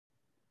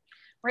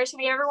we're just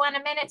gonna give everyone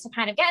a minute to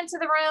kind of get into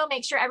the room,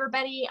 make sure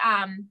everybody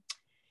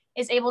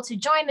is able to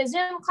join the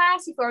Zoom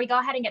class before we go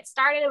ahead and get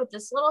started with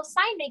this little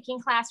sign making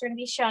class we're gonna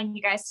be showing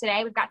you guys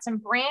today. We've got some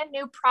brand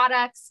new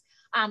products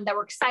that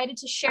we're excited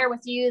to share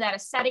with you that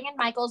is setting in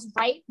Michael's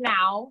right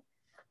now.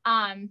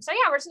 So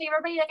yeah, we're just gonna give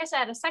everybody, like I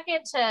said, a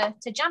second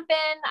to jump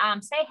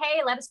in, say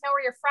hey, let us know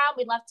where you're from.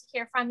 We'd love to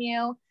hear from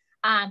you.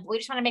 We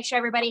just want to make sure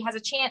everybody has a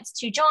chance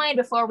to join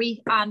before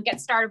we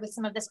get started with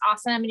some of this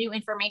awesome new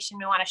information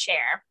we want to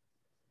share.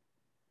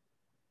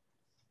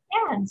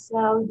 Yeah, and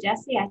so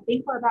Jessie, I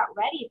think we're about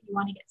ready if you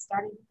want to get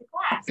started with the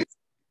class.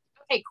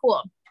 Okay,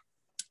 cool.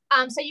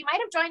 So you might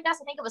have joined us,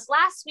 I think it was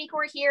last week,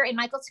 we're here in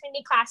Michael's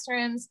Community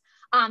Classrooms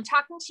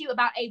talking to you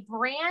about a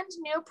brand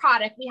new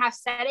product we have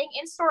setting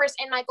in stores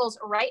in Michael's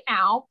right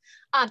now.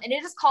 And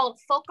it is called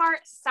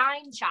FolkArt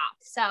Sign Shop.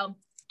 So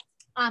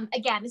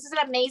again, this is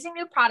an amazing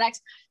new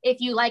product.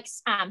 If you like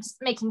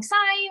making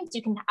signs,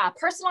 you can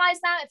personalize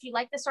them. If you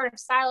like this sort of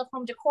style of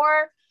home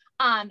decor,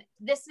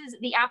 this is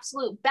the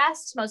absolute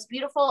best, most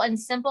beautiful and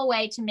simple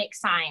way to make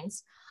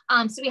signs.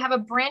 So we have a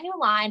brand new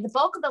line. The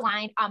bulk of the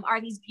line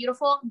are these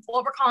beautiful,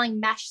 what we're calling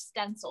mesh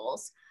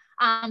stencils.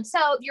 So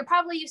you're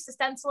probably used to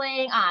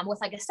stenciling with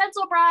like a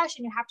stencil brush,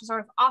 and you have to sort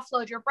of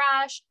offload your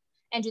brush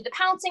and do the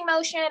pouncing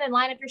motion and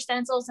line up your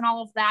stencils and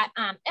all of that.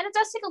 And it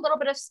does take a little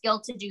bit of skill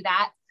to do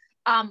that,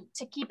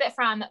 to keep it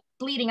from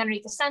bleeding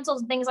underneath the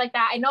stencils and things like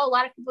that. I know a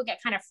lot of people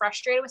get kind of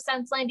frustrated with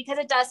stenciling because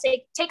it does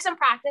take some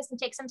practice and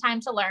take some time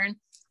to learn,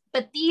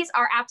 but these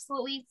are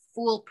absolutely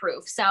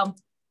foolproof. So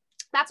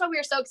that's why we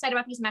are so excited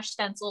about these mesh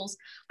stencils.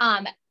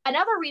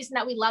 Another reason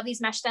that we love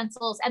these mesh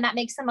stencils and that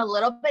makes them a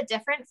little bit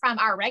different from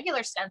our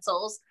regular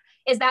stencils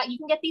is that you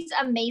can get these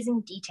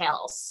amazing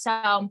details.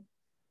 So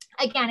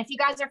again, if you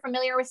guys are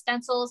familiar with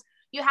stencils,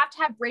 you have to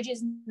have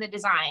bridges in the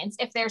designs.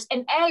 If there's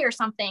an A or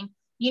something,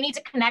 you need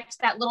to connect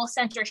that little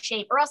center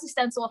shape or else the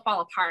stencil will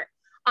fall apart.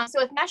 So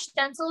with mesh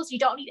stencils, you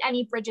don't need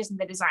any bridges in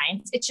the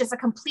designs. It's just a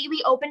completely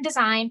open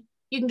design.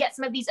 You can get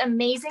some of these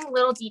amazing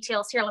little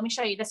details here. Let me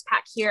show you this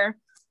pack here.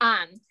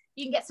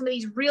 You can get some of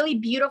these really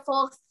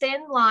beautiful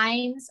thin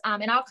lines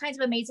and all kinds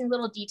of amazing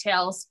little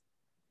details.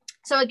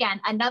 So again,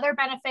 another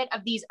benefit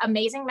of these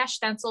amazing mesh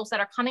stencils that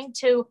are coming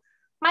to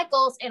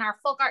Michael's in our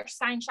FolkArt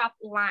Sign Shop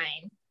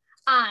line.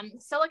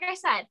 So like I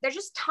said, there's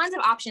just tons of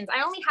options.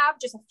 I only have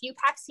just a few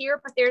packs here,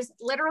 but there's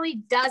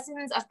literally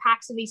dozens of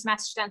packs of these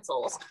mesh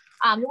stencils.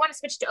 We want to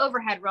switch to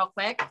overhead real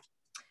quick.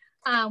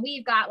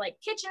 We've got like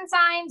kitchen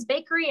signs,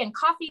 bakery and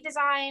coffee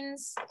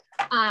designs.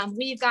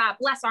 We've got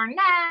Bless Our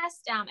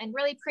Nest and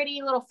really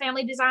pretty little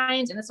family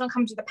designs. And this one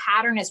comes with a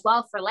pattern as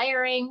well for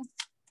layering.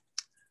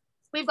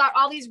 We've got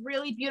all these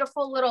really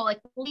beautiful little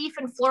like leaf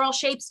and floral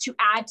shapes to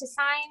add to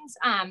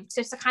signs,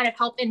 just to kind of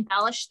help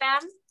embellish them.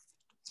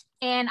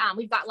 And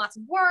we've got lots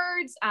of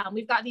words.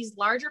 We've got these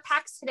larger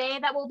packs today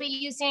that we'll be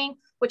using,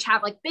 which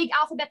have like big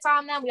alphabets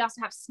on them. We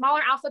also have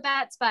smaller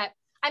alphabets, but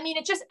I mean,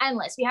 it's just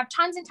endless. We have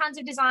tons and tons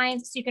of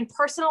designs, so you can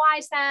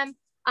personalize them.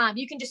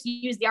 You can just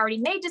use the already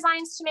made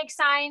designs to make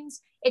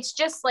signs. It's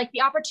just like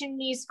the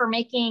opportunities for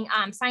making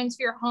signs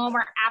for your home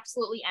are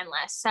absolutely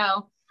endless.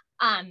 So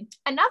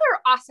another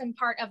awesome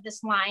part of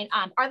this line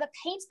are the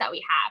paints that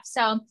we have.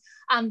 So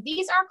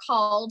these are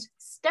called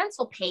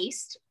stencil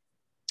paste.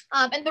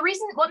 And the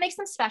reason, what makes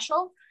them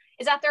special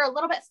is that they're a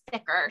little bit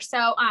thicker.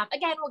 So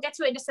again, we'll get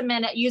to it in just a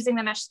minute using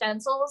the mesh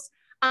stencils,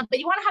 but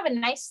you want to have a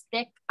nice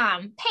thick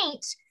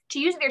paint to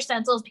use with your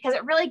stencils because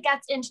it really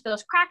gets into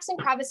those cracks and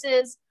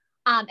crevices,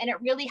 and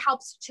it really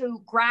helps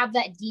to grab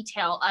that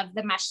detail of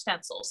the mesh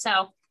stencil.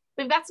 So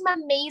we've got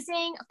some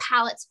amazing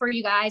palettes for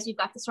you guys. We've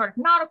got the sort of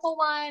nautical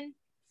one.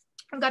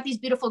 We've got these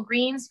beautiful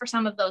greens for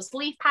some of those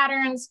leaf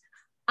patterns.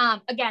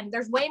 Again,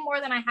 there's way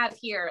more than I have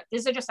here.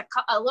 These are just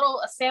a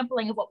little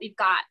sampling of what we've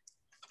got.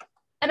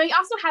 And then we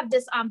also have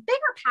this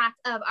bigger pack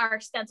of our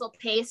stencil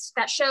paste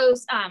that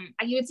shows,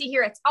 you can see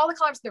here, it's all the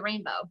colors of the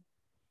rainbow.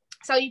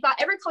 So you've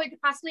got every color you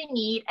could possibly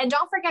need. And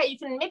don't forget, you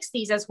can mix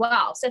these as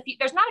well. So if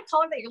there's not a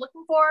color that you're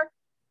looking for,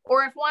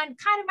 or if one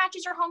kind of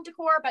matches your home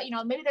decor, but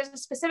maybe there's a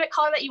specific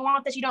color that you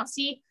want that you don't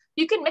see,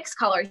 you can mix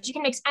colors. You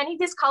can mix any of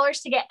these colors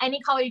to get any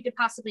color you could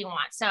possibly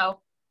want. So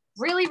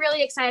really,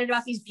 really excited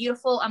about these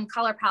beautiful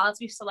color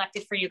palettes we've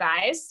selected for you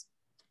guys.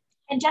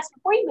 And just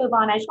before you move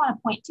on, I just want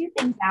to point two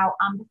things out.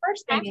 The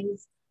first thing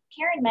is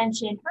Karen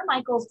mentioned her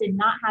Michaels did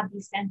not have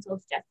these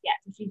stencils just yet.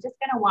 So she's just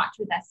going to watch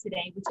with us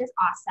today, which is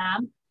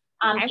awesome.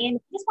 And I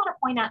just want to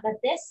point out that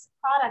this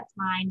product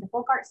line, the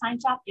FolkArt Sign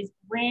Shop, is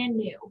brand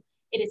new.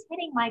 It is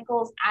hitting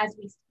Michaels as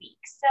we speak.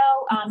 So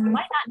you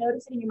might not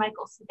notice it in your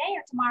Michaels today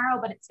or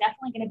tomorrow, but it's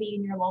definitely going to be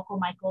in your local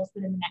Michaels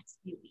within the next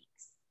few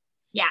weeks.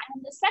 Yeah.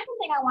 And the second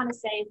thing I want to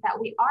say is that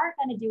we are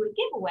going to do a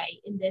giveaway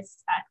in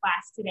this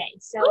class today.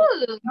 So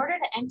in order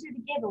to enter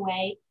the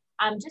giveaway,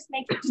 just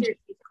make sure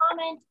you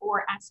comment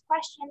or ask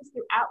questions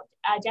throughout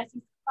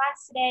Jessie's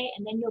class today,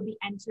 and then you'll be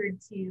entered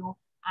to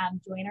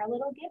join our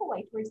little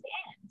giveaway towards the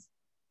end.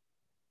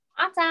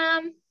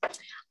 Awesome.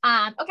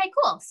 Okay,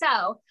 cool.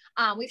 So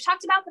we've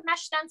talked about the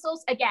mesh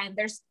stencils. Again,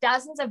 there's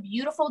dozens of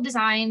beautiful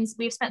designs.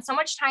 We've spent so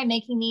much time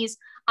making these.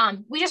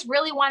 We just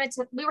really wanted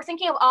to, we were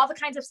thinking of all the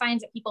kinds of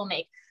signs that people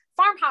make.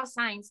 Farmhouse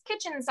signs,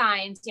 kitchen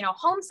signs, you know,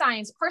 home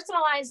signs,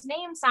 personalized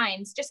name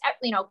signs, just,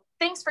 you know,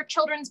 things for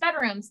children's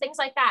bedrooms, things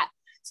like that.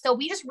 So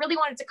we just really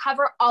wanted to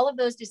cover all of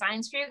those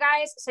designs for you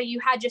guys. So you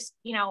had just,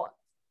 you know,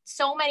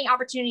 so many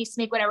opportunities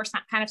to make whatever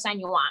kind of sign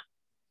you want.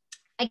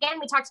 Again,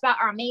 we talked about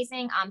our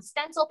amazing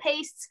stencil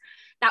pastes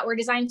that were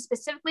designed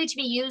specifically to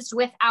be used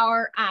with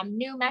our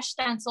new mesh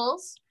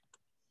stencils.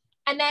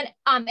 And then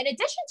in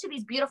addition to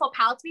these beautiful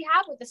palettes we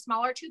have with the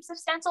smaller tubes of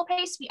stencil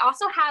paste, we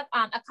also have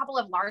a couple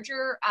of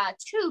larger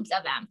tubes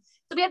of them.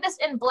 So we have this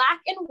in black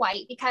and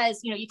white because,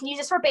 you know, you can use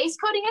this for base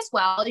coating as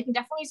well. You can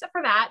definitely use it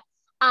for that.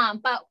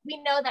 But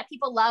we know that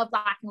people love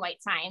black and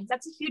white signs.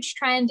 That's a huge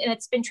trend, and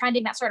it's been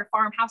trending that sort of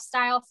farmhouse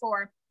style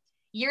for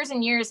years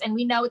and years, and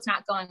we know it's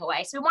not going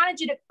away. So we wanted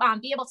you to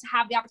be able to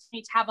have the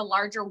opportunity to have a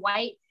larger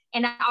white,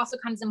 and that also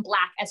comes in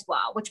black as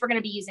well, which we're going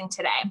to be using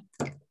today.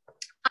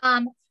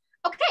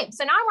 Okay,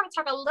 so now I want to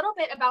talk a little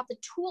bit about the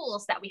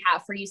tools that we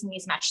have for using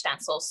these mesh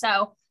stencils.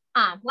 So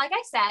like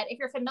I said, if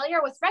you're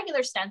familiar with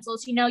regular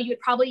stencils, you know you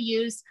would probably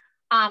use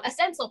a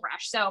stencil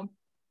brush. So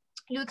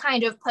you would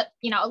kind of put,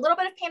 you know, a little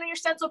bit of paint on your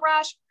stencil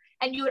brush,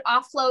 and you would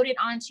offload it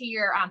onto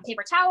your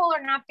paper towel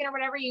or napkin or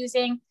whatever you're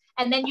using.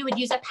 And then you would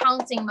use a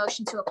pouncing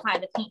motion to apply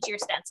the paint to your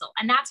stencil.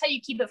 And that's how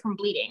you keep it from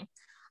bleeding.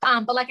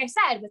 But like I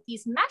said, with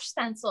these mesh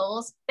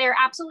stencils, they're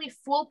absolutely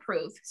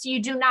foolproof. So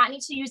you do not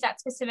need to use that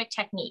specific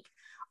technique.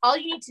 All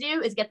you need to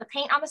do is get the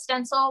paint on the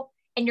stencil,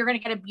 and you're going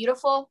to get a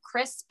beautiful,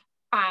 crisp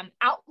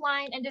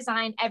outline and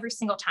design every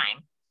single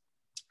time.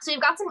 So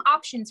you've got some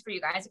options for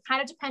you guys. It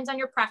kind of depends on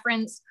your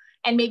preference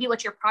and maybe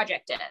what your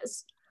project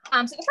is.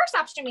 So the first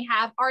option we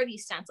have are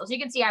these stencils. You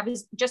can see I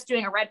was just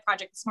doing a red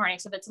project this morning,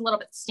 so it's a little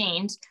bit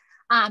stained.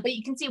 But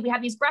you can see we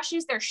have these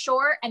brushes. They're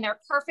short and they're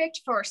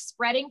perfect for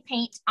spreading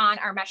paint on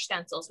our mesh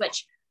stencils,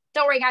 which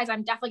don't worry guys,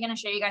 I'm definitely going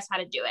to show you guys how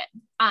to do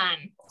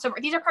it. So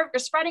these are perfect for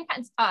spreading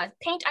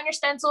paint on your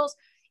stencils.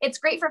 It's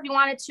great for if you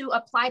wanted to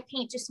apply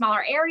paint to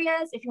smaller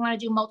areas, if you want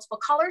to do multiple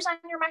colors on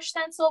your mesh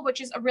stencil,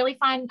 which is a really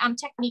fun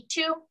technique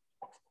too.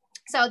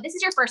 So this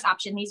is your first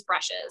option, these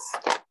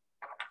brushes.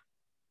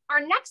 Our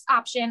next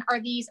option are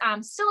these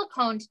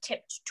silicone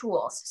tipped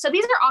tools. So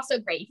these are also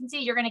great. You can see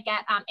you're going to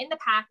get in the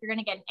pack, you're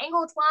going to get an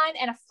angled one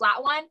and a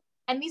flat one.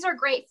 And these are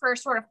great for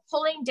sort of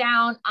pulling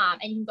down and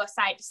you can go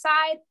side to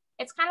side.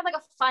 It's kind of like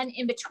a fun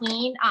in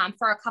between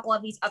for a couple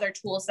of these other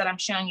tools that I'm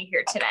showing you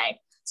here today.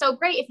 So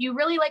great, if you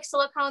really like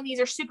silicone, these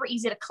are super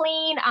easy to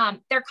clean.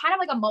 They're kind of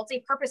like a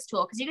multi-purpose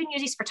tool because you can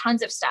use these for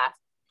tons of stuff.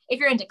 If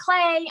you're into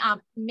clay,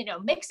 you know,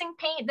 mixing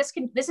paint,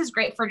 this is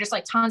great for just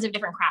like tons of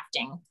different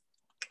crafting.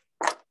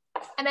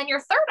 And then your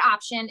third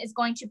option is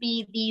going to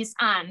be these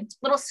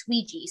little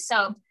squeegees.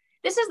 So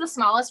this is the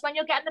smallest one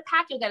you'll get in the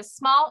pack. You'll get a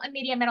small, a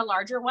medium, and a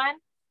larger one.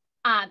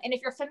 And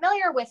if you're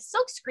familiar with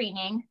silk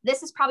screening,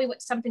 this is probably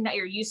something that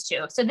you're used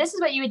to. So this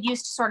is what you would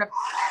use to sort of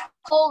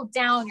pull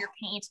down your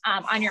paint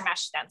on your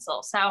mesh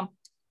stencil. So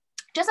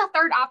just a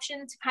third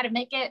option to kind of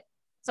make it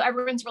so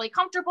everyone's really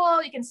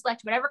comfortable. You can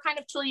select whatever kind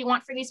of tool you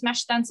want for these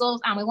mesh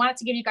stencils. We wanted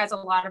to give you guys a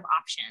lot of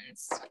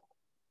options.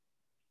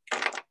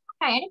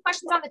 Okay, any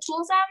questions on the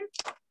tools,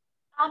 Em?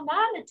 Not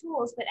on the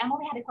tools, but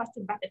Emily had a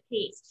question about the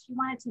paste. She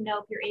wanted to know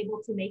if you're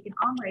able to make an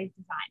ombre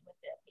design with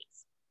the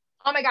paste.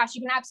 Oh my gosh,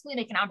 you can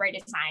absolutely make an ombre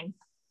design.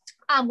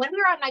 When we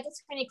were on Michael's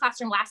community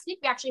classroom last week,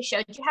 we actually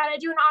showed you how to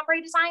do an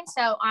ombre design.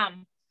 So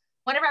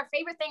one of our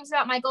favorite things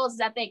about Michael's is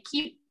that they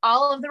keep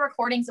all of the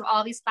recordings of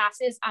all these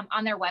classes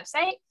on their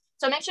website.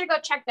 So make sure to go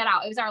check that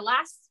out. It was our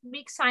last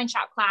week's sign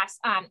shop class.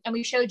 And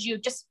we showed you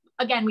just,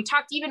 again, we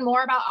talked even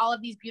more about all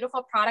of these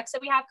beautiful products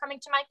that we have coming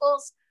to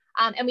Michael's.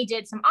 And we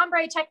did some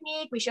ombre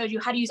technique. We showed you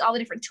how to use all the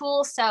different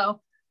tools.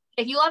 So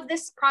if you love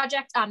this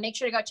project, make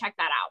sure to go check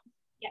that out.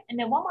 Yeah, and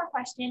then one more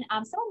question.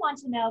 Someone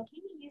wants to know,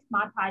 can you use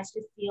Mod Podge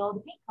to seal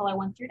the paint color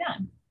once you're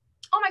done?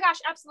 Oh my gosh,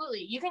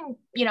 absolutely. You can,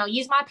 you know,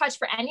 use Mod Podge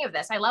for any of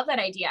this. I love that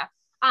idea.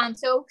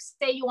 So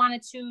say you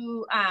wanted to,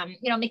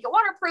 you know, make it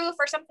waterproof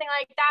or something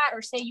like that,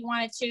 or say you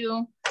wanted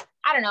to,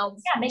 I don't know,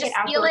 just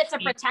seal it to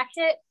protect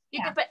it.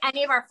 You can put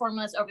any of our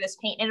formulas over this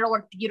paint and it'll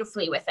work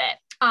beautifully with it.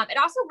 It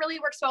also really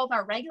works well with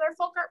our regular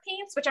FolkArt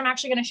paints, which I'm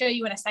actually going to show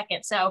you in a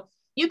second. So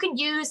you can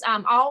use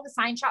all the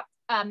sign shop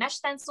mesh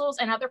stencils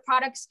and other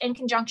products in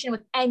conjunction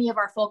with any of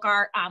our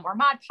FolkArt or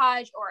Mod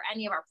Podge or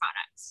any of our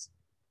products.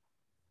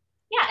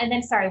 Yeah, and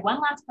then sorry, one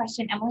last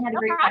question. Emily had a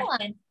great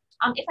question.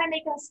 If I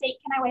make a mistake,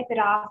 can I wipe it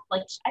off?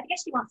 Like, I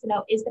guess she wants to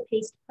know, is the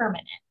paste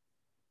permanent?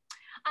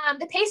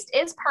 The paste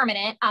is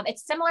permanent.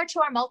 It's similar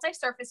to our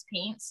multi-surface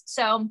paints.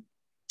 So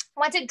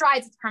once it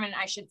dries, it's permanent,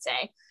 I should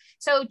say.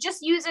 So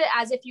just use it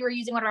as if you were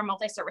using one of our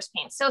multi-surface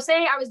paints. So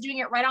say I was doing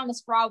it right on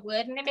this raw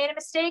wood and I made a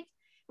mistake,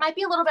 it might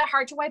be a little bit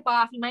hard to wipe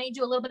off. You might need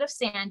to do a little bit of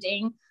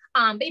sanding.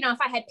 But you know,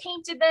 if I had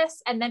painted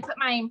this and then put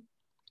my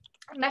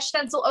mesh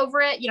stencil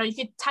over it, you know, you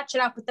could touch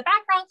it up with the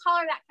background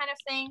color, that kind of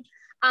thing.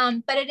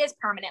 but it is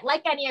permanent.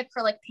 Like any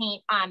acrylic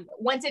paint,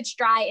 once it's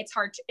dry, it's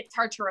hard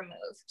to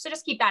remove. So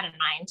just keep that in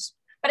mind.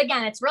 But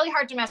again, it's really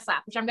hard to mess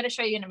up, which I'm going to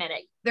show you in a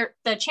minute.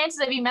 The chances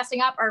of you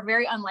messing up are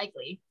very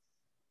unlikely.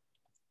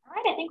 All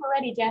right, I think we're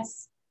ready,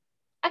 Jess.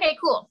 Okay,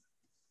 cool.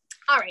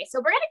 All right, so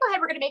we're going to go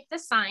ahead. We're going to make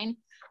this sign.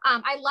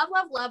 I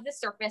love this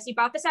surface. You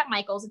bought this at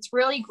Michael's. It's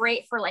really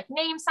great for like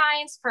name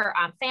signs, for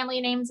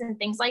family names and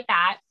things like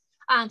that.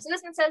 So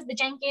this one says the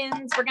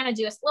Jenkins. We're going to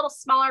do a little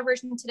smaller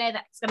version today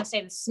that's going to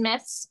say the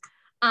Smiths.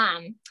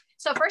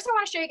 So first I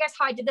want to show you guys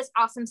how I did this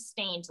awesome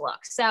stained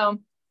look. So,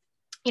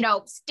 you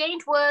know,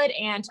 stained wood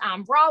and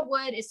raw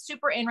wood is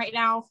super in right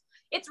now.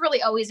 It's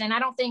really always in. I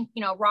don't think,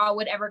 you know, raw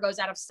wood ever goes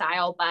out of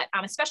style, but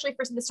especially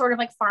for this sort of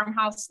like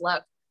farmhouse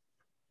look.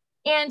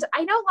 And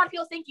I know a lot of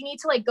people think you need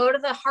to like go to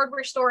the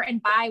hardware store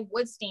and buy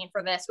wood stain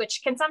for this, which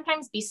can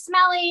sometimes be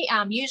smelly.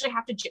 You usually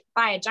have to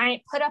buy a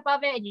giant put up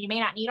of it, and you may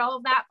not need all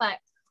of that, but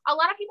a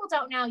lot of people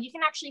don't know you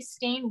can actually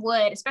stain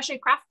wood, especially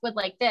craft wood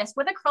like this,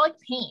 with acrylic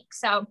paint.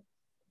 So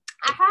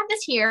I have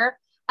this here.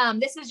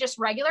 This is just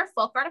regular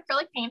FolkArt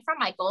acrylic paint from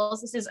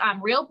Michael's. This is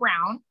real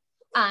brown.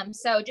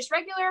 So just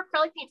regular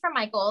acrylic paint from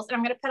Michael's. And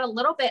I'm going to put a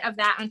little bit of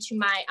that onto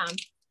my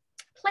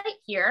plate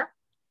here.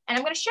 And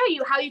I'm going to show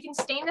you how you can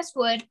stain this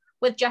wood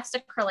with just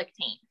acrylic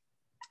paint.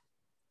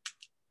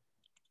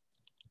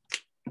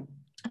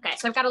 Okay,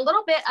 so I've got a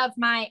little bit of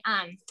my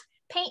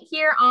paint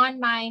here on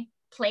my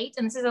plate,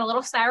 and this is a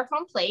little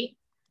styrofoam plate.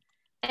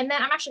 And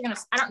then I'm actually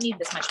I don't need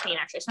this much paint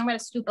actually, so I'm going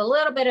to scoop a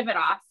little bit of it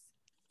off.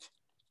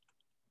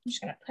 I'm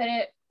just going to put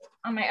it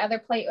on my other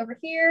plate over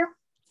here.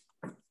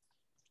 I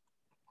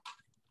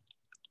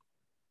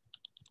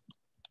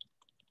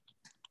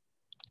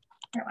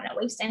don't want to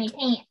waste any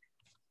paint.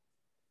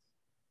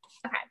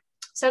 Okay,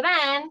 so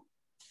then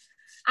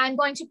I'm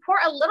going to pour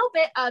a little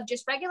bit of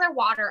just regular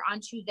water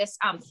onto this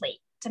plate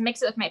to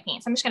mix it with my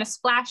paint. So I'm just going to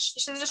splash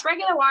just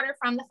regular water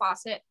from the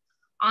faucet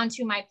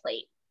onto my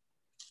plate.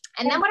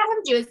 And then what I'm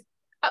going to do is,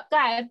 oh, go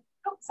ahead.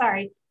 Oh,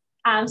 sorry.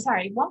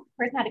 Sorry, one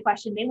person had a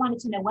question. They wanted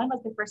to know when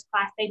was the first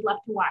class. They'd love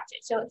to watch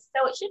it. So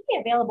it should be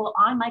available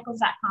on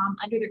michaels.com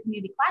under their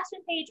community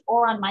classroom page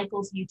or on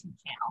Michael's YouTube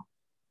channel.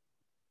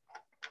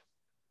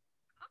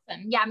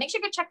 Awesome. Yeah, make sure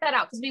you check that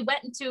out, because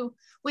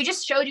we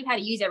just showed you how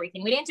to use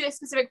everything. We didn't do a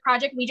specific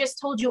project. We just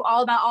told you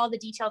all about all the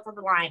details of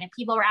the line, and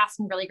people were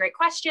asking really great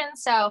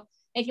questions. So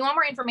if you want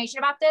more information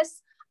about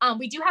this,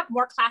 we do have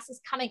more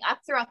classes coming up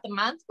throughout the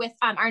month with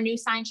our new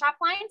sign shop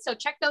line. So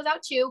check those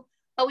out too.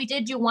 But we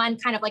did do one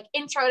kind of like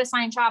intro to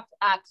sign shop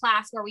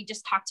class where we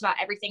just talked about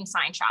everything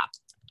sign shop.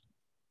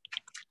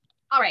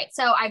 All right,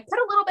 so I put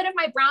a little bit of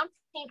my brown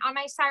paint on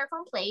my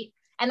styrofoam plate,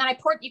 and then I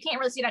poured, you can't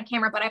really see it on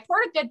camera, but I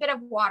poured a good bit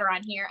of water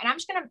on here, and I'm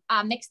just gonna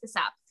mix this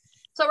up.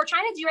 So what we're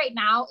trying to do right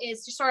now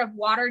is to sort of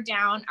water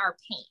down our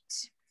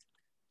paint.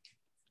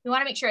 We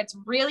wanna make sure it's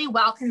really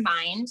well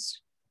combined. So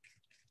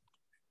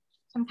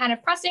I'm kind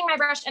of pressing my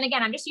brush, and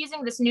again, I'm just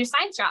using this new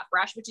sign shop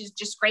brush, which is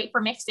just great for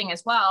mixing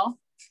as well.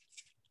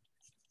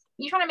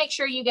 You just want to make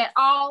sure you get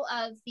all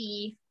of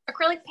the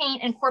acrylic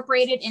paint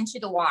incorporated into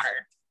the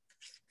water.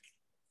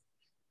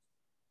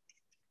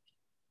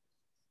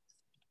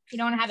 You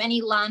don't want to have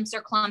any lumps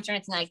or clumps or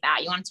anything like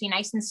that. You want it to be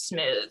nice and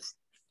smooth.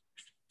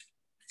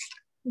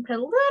 You put a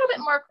little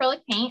bit more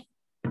acrylic paint.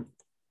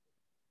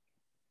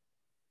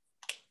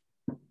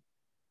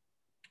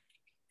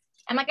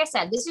 And like I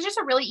said, this is just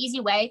a really easy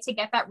way to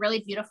get that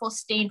really beautiful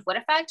stained wood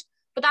effect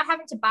without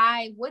having to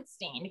buy wood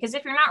stain. Because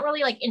if you're not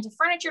really like into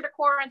furniture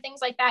decor and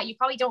things like that, you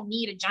probably don't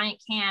need a giant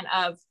can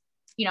of,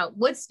 you know,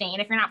 wood stain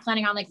if you're not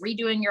planning on like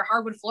redoing your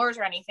hardwood floors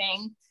or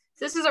anything.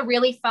 So this is a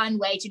really fun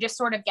way to just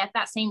sort of get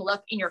that same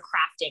look in your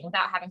crafting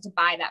without having to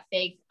buy that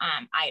big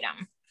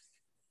item.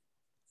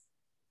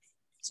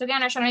 So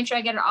again, I try to make sure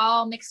I get it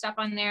all mixed up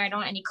on there. I don't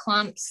want any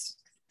clumps.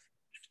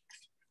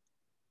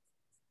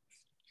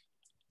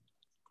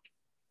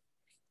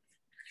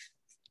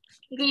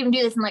 You can even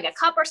do this in like a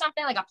cup or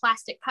something, like a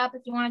plastic cup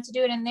if you wanted to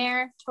do it in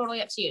there.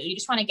 Totally up to you. You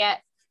just want to you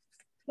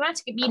want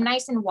it to be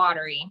nice and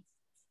watery.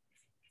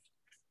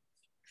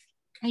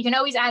 And you can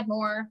always add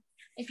more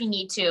if you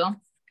need to.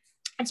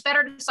 It's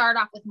better to start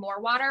off with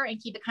more water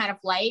and keep it kind of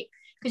light,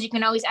 because you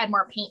can always add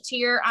more paint to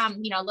your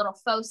you know, little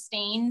faux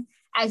stain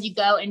as you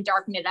go and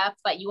darken it up,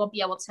 but you won't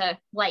be able to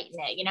lighten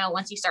it, you know,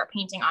 once you start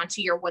painting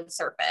onto your wood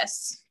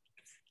surface.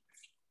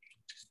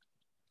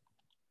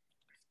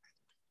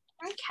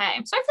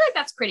 Okay, so I feel like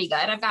that's pretty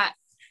good.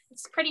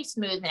 It's pretty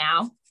smooth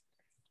now.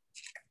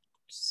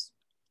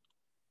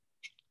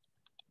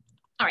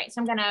 All right,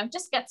 so I'm gonna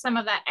just get some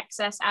of that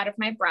excess out of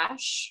my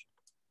brush.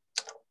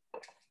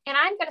 And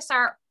I'm gonna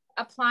start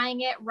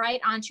applying it right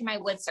onto my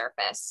wood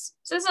surface.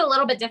 So this is a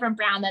little bit different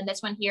brown than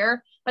this one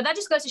here, but that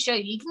just goes to show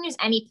you, you can use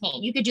any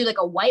paint. You could do like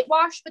a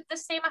whitewash with the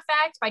same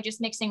effect by just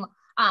mixing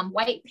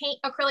white paint,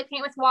 acrylic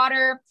paint with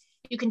water.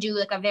 You can do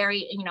like a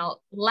very, you know,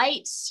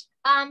 light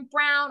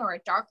brown or a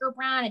darker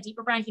brown, a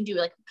deeper brown. You can do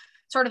like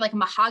sort of like a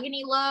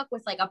mahogany look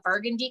with like a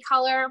burgundy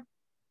color.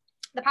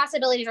 The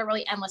possibilities are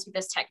really endless with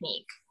this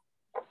technique.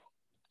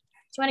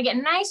 So you want to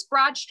get nice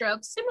broad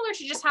strokes, similar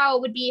to just how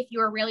it would be if you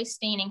were really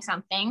staining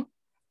something.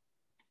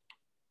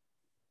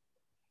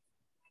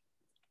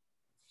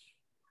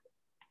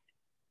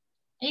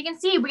 And you can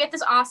see we get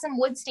this awesome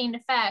wood stained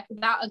effect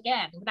without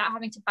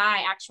having to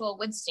buy actual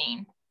wood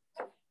stain.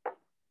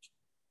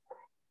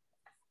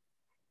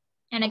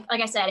 And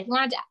like I said, if you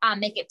wanted to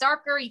make it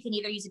darker, you can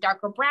either use a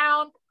darker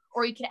brown,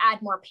 or you could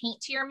add more paint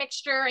to your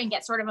mixture and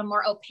get sort of a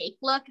more opaque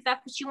look if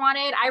that's what you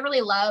wanted. I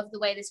really love the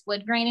way this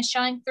wood grain is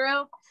showing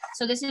through.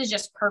 So this is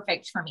just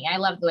perfect for me. I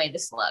love the way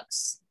this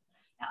looks.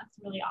 Yeah, it's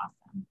really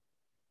awesome.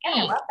 And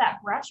I love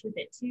that brush with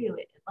it too.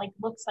 It like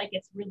looks like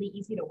it's really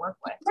easy to work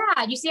with.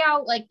 Yeah, you see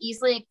how like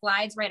easily it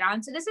glides right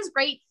on. So this is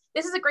great.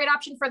 This is a great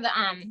option for the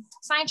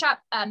Sign Shop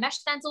mesh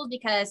stencils,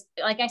 because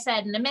like I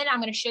said, in a minute, I'm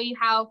going to show you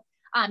how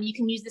you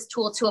can use this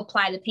tool to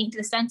apply the paint to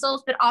the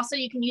stencils, but also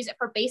you can use it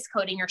for base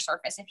coating your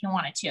surface if you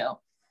wanted to.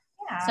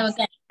 Yeah. So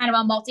again, kind of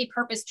a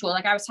multi-purpose tool.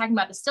 Like I was talking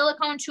about, the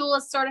silicone tool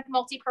is sort of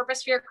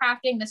multi-purpose for your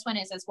crafting. This one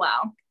is as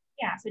well.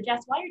 Yeah, so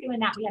Jess, while you're doing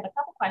that, we have a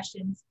couple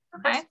questions.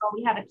 Okay. First of all,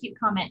 we have a cute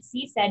comment.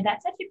 C said,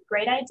 that's such a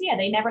great idea.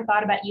 They never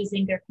thought about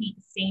using their paint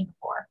to stain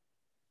before.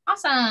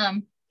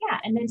 Awesome. Yeah,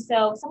 and then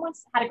so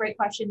someone's had a great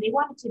question. They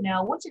wanted to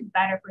know which is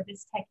better for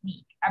this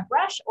technique, a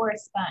brush or a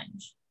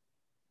sponge?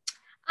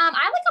 I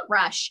like a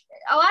brush.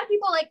 A lot of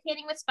people like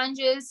painting with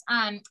sponges.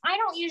 I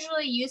don't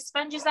usually use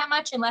sponges that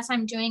much unless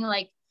I'm doing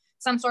like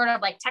some sort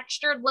of like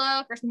textured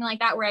look or something like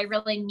that where I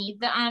really need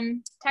the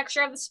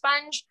texture of the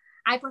sponge.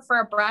 I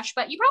prefer a brush,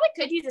 but you probably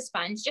could use a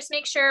sponge. Just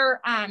make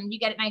sure you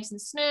get it nice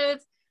and smooth.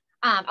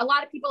 A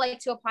lot of people like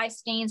to apply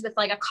stains with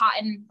like a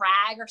cotton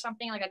rag or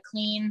something, like a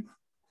clean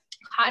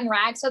cotton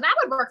rag. So that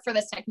would work for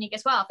this technique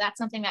as well, if that's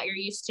something that you're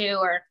used to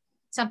or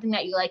something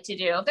that you like to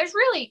do. There's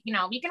really,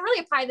 you can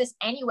really apply this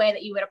any way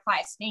that you would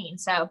apply a stain.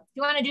 So if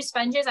you want to do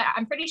sponges,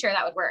 I'm pretty sure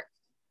that would work.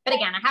 But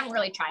again, I haven't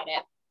really tried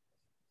it.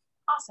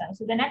 Awesome.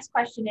 So the next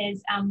question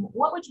is,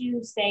 what would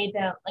you say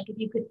if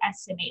you could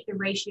estimate the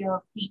ratio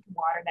of paint to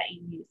water that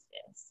you use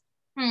is?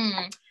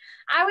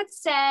 I would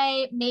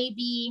say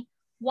maybe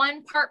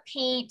 1 part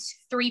paint,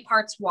 3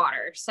 parts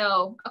water.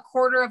 So a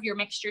quarter of your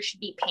mixture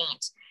should be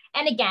paint.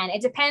 And again,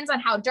 it depends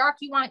on how dark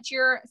you want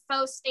your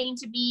faux stain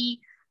to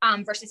be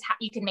versus how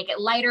you can make it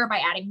lighter by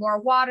adding more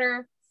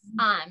water.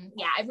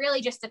 Yeah, it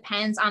really just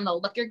depends on the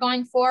look you're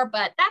going for,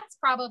 but that's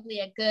probably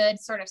a good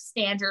sort of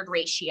standard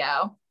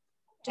ratio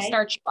to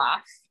start you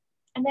off.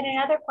 And then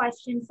another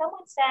question,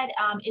 someone said,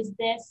 is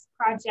this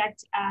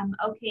project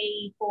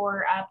okay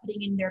for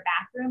putting in their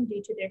bathroom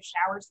due to their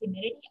shower's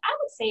humidity? I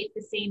would say it's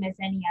the same as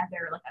any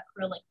other like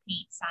acrylic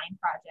paint sign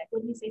project.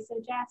 Wouldn't you say so,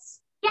 Jess?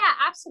 Yeah,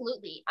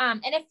 absolutely.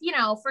 And if,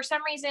 for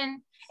some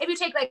reason, if you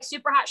take like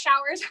super hot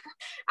showers,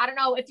 I don't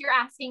know if you're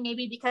asking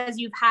maybe because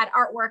you've had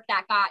artwork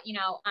that got,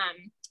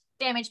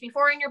 damaged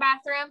before in your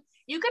bathroom,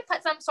 you could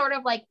put some sort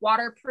of like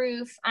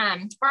waterproof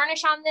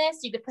varnish on this.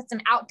 You could put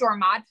some outdoor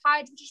Mod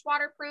Podge, which is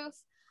waterproof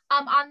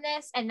on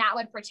this, and that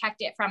would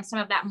protect it from some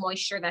of that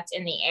moisture that's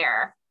in the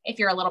air if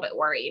you're a little bit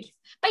worried.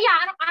 But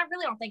yeah, I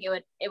really don't think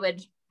it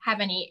would have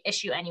any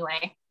issue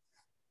anyway.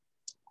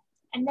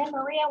 And then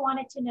Maria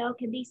wanted to know,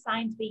 can these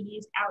signs be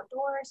used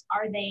outdoors?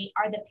 Are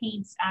the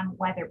paints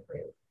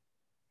weatherproof?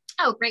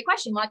 Oh, great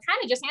question. Well, I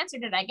kind of just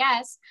answered it, I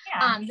guess.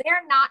 Yeah.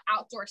 They're not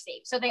outdoor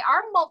safe. So they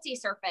are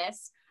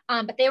multi-surface,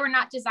 but they were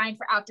not designed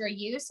for outdoor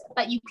use,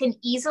 but you can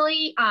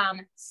easily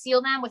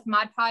seal them with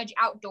Mod Podge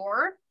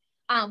outdoor,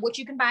 which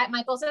you can buy at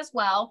Michael's as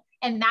well.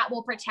 And that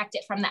will protect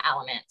it from the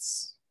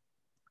elements.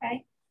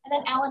 Okay. And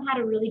then Ellen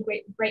had a really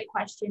great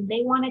question.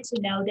 They wanted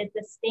to know, does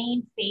the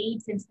stain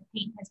fade since the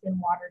paint has been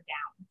watered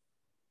down?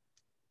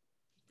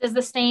 Does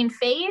the stain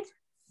fade?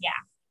 Yeah.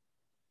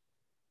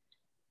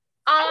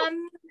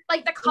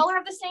 Like the color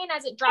of the stain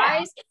as it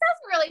dries, It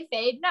doesn't really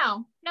fade.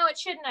 No, it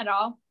shouldn't at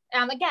all.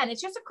 Again,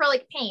 it's just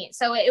acrylic paint.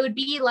 So it would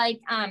be like,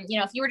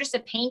 if you were just to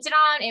paint it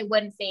on, it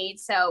wouldn't fade.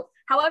 So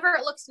however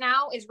it looks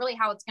now is really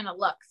how it's going to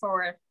look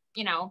for,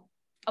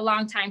 a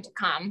long time to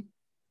come.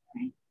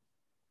 Right.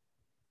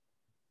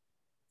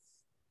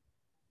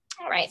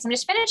 All right. So I'm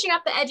just finishing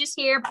up the edges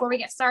here before we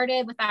get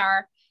started with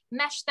our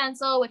mesh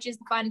stencil, which is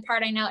the fun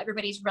part. I know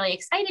everybody's really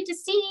excited to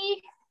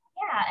see.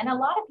 Yeah, and a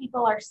lot of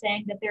people are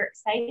saying that they're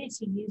excited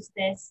to use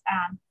this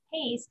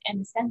paste and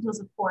the stencils,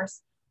 of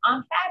course,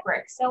 on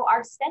fabric. So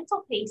our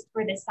stencil paste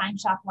for this Sign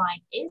Shop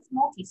line is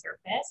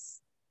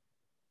multi-surface.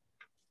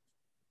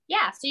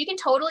 Yeah, so you can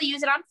totally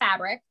use it on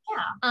fabric.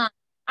 Yeah.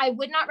 I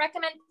would not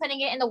recommend putting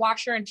it in the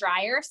washer and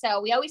dryer.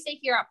 So we always say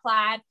here at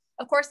Plaid,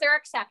 of course, there are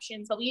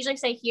exceptions, but we usually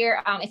say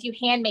here, if you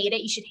handmade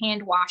it, you should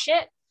hand wash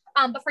it.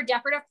 But for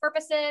decorative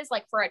purposes,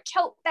 like for a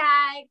tote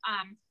bag,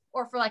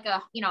 or for like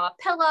a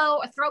pillow,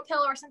 a throw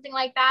pillow or something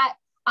like that,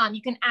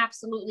 you can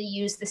absolutely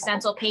use the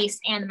stencil paste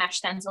and the mesh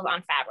stencil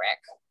on fabric.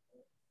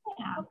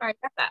 Yeah. Oh, sorry,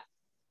 got that.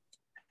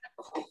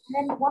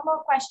 And then one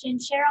more question.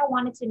 Cheryl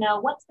wanted to know,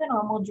 what's the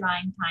normal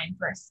drying time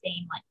for a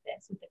stain like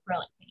this with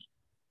acrylic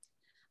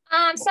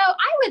paint? So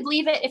I would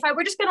leave it, if I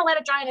were just going to let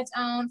it dry on its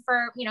own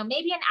for,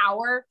 maybe an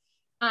hour.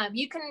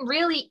 You can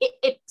really,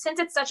 since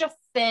it's such a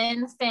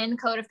thin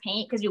coat of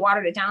paint, because you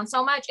watered it down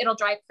so much, it'll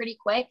dry pretty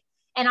quick.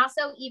 And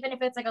also, even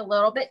if it's like a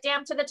little bit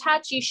damp to the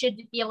touch, you should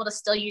be able to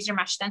still use your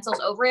mesh stencils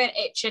over it.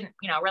 It shouldn't,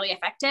 really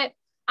affect it.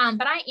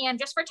 But I am,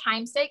 just for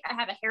time's sake, I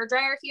have a hair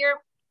dryer here.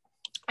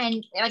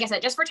 And like I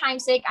said, just for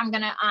time's sake, I'm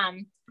gonna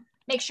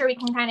make sure we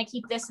can kind of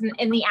keep this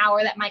in the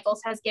hour that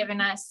Michaels has given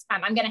us.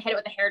 I'm gonna hit it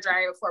with a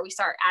hairdryer before we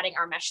start adding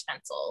our mesh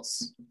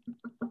stencils.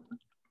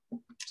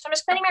 So I'm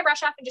just cleaning my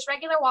brush off in just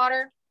regular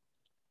water.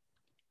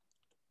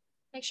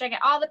 Make sure I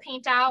get all the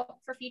paint out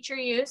for future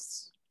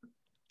use.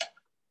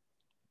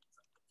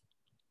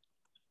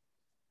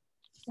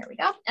 There we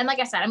go. And like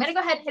I said, I'm gonna go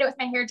ahead and hit it with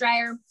my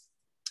hairdryer.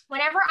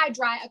 Whenever I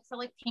dry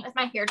acrylic paint with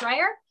my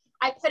hairdryer,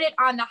 I put it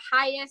on the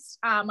highest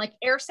like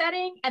air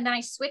setting, and then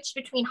I switch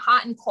between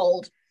hot and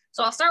cold.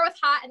 So I'll start with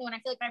hot, and then when I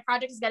feel like my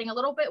project is getting a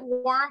little bit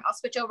warm, I'll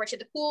switch over to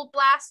the cool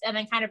blast and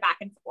then kind of back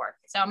and forth.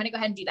 So I'm gonna go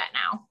ahead and do that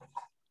now.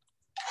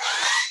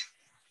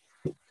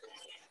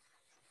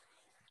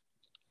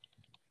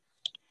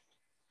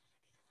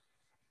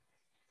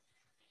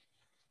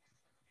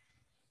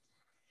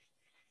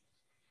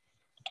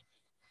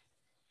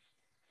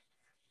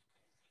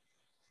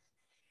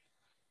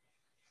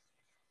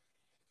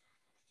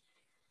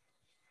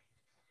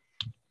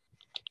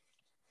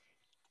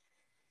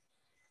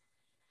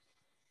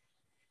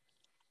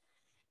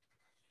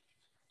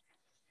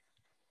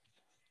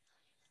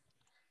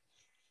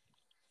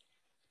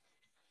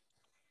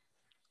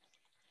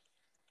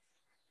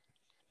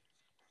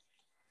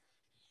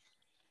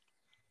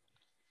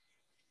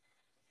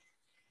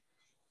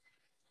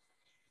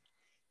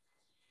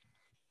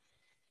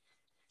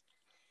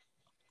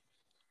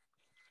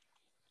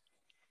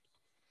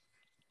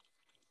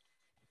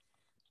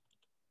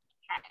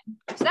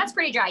 So that's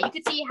pretty dry. You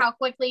can see how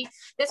quickly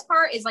this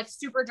part is like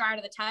super dry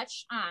to the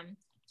touch. So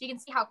you can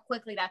see how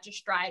quickly that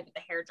just dried with the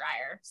hair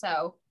dryer.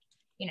 So,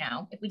 you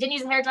know, if we didn't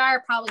use the hair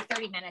dryer, probably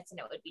 30 minutes and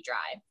it would be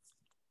dry.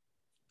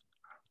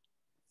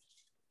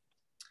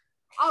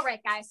 All right,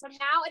 guys. So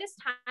now it is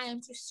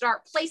time to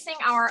start placing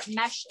our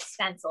mesh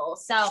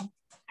stencils. So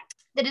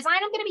the design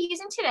I'm going to be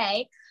using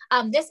today,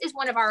 this is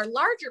one of our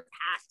larger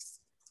packs.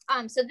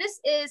 So this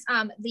is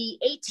the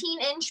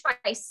 18-inch by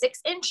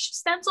 6-inch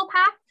stencil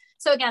pack.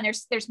 So again,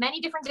 there's many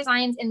different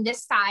designs in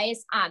this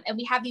size, and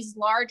we have these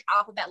large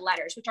alphabet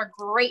letters, which are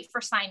great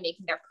for sign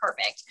making. They're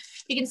perfect.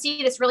 You can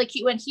see this really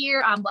cute one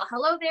here. Well,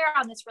 hello there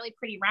on this really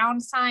pretty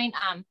round sign.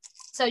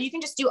 So you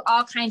can just do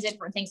all kinds of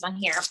different things on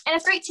here. And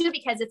it's great too,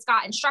 because it's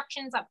got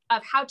instructions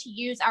of how to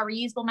use our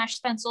reusable mesh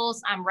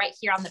stencils right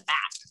here on the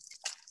back.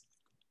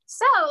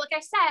 So like I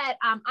said,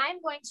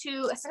 I'm going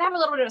to, since I have a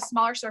little bit of a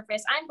smaller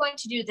surface, I'm going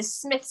to do the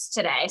Smiths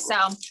today. So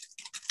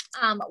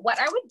what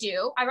I would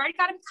do, I've already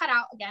got them cut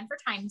out again for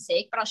time's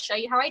sake, but I'll show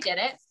you how I did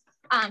it.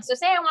 So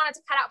say I wanted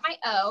to cut out my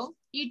O,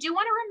 you do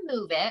want to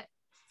remove it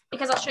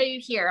because I'll show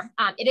you here.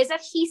 It is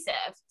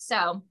adhesive.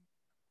 So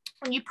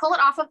when you pull it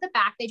off of the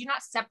back, they do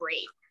not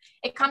separate.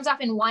 It comes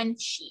off in one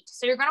sheet.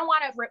 So you're going to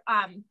want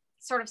to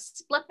sort of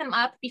split them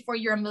up before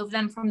you remove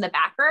them from the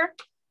backer,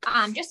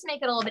 just to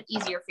make it a little bit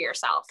easier for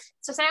yourself.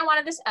 So say I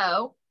wanted this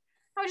O,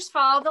 I would just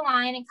follow the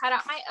line and cut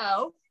out my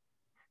O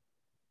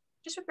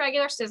just with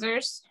regular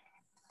scissors.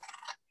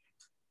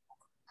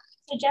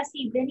 So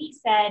Jessie, Vinny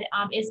said,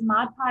 is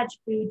Mod Podge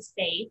food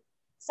safe?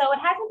 So it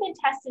hasn't been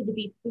tested to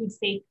be food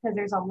safe because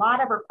there's a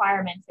lot of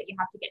requirements that you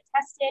have to get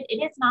tested.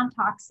 It is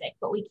non-toxic,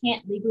 but we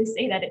can't legally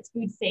say that it's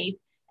food safe.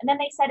 And then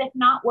they said, if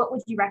not, what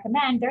would you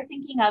recommend? They're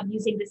thinking of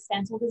using the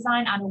stencil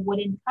design on a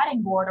wooden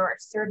cutting board or a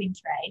serving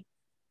tray.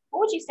 What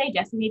would you say,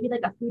 Jessie? Maybe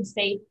like a food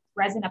safe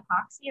resin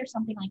epoxy or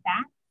something like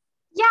that?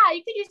 Yeah,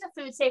 you could use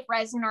a food safe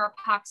resin or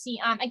epoxy.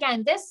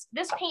 Again, this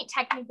paint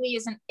technically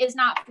is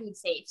not food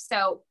safe.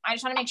 So I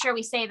just want to make sure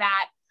we say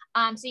that.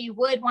 So you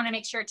would want to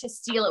make sure to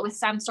seal it with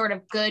some sort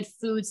of good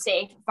food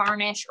safe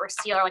varnish or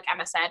sealer, like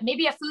Emma said.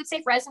 Maybe a food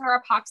safe resin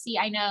or epoxy.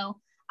 I know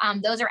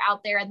those are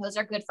out there and those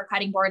are good for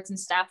cutting boards and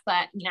stuff,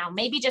 but you know,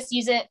 maybe just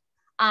use it.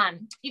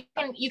 You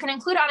can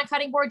include it on a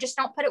cutting board, just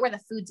don't put it where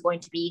the food's going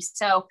to be.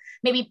 So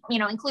maybe, you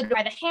know, include it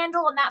by the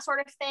handle and that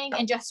sort of thing.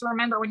 And just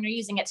remember when you're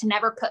using it to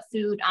never put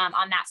food on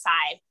that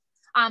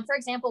side. For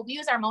example, we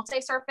use our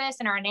multi-surface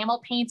and our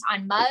enamel paints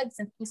on mugs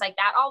and things like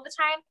that all the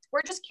time.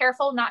 We're just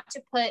careful not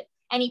to put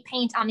any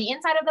paint on the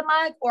inside of the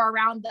mug or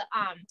around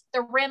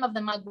the rim of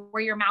the mug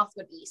where your mouth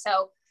would be.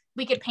 So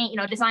we could paint, you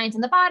know, designs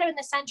in the bottom and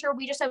the center.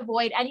 We just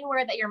avoid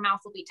anywhere that your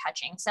mouth will be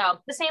touching. So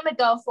the same would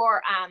go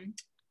for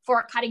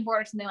a cutting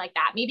board or something like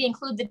that. Maybe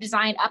include the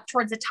design up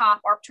towards the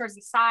top or up towards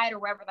the side or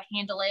wherever the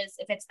handle is,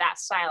 if it's that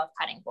style of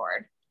cutting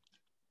board.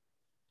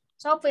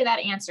 So hopefully that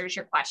answers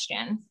your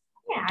question.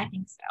 Yeah, I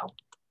think so.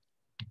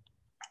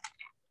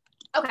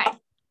 Okay,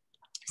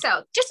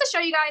 so just to show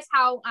you guys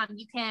how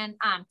you can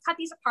cut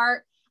these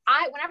apart,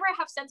 whenever I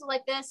have stencil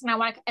like this and I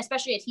want to,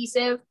 especially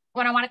adhesive,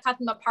 when I want to cut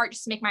them apart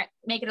just to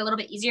make it a little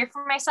bit easier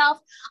for myself,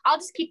 I'll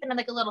just keep them in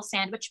like a little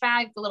sandwich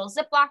bag, a little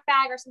Ziploc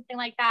bag or something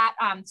like that.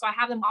 So I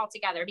have them all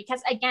together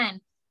because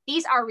again,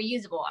 these are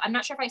reusable. I'm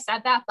not sure if I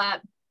said that,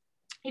 but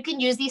you can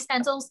use these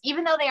stencils,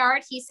 even though they are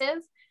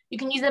adhesive, you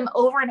can use them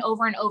over and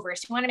over and over.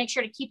 So you want to make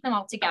sure to keep them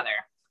all together.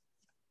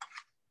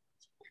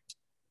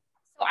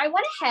 So I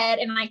went ahead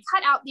and I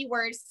cut out the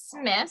word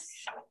Smith.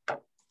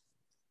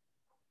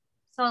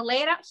 So I'll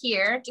lay it out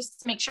here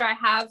just to make sure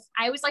I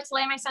always like to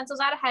lay my stencils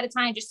out ahead of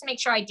time just to make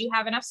sure I do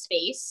have enough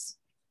space.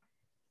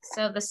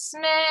 So the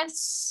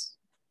Smiths,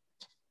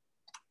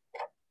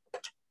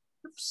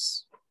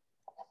 oops.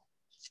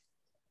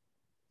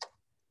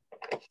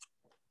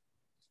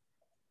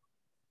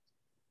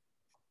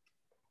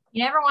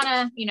 You never want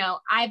to, you know,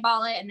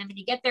 eyeball it. And then when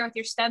you get there with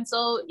your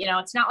stencil, you know,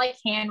 it's not like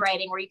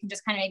handwriting where you can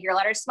just kind of make your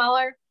letters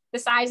smaller. The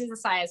size is the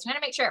size. I'm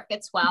going to make sure it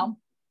fits well.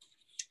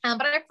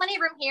 But I have plenty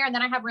of room here. And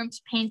then I have room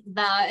to paint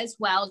the as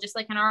well, just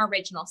like in our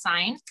original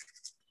sign.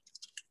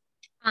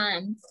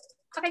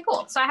 Okay,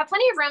 cool. So I have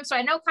plenty of room. So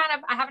I know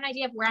I have an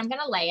idea of where I'm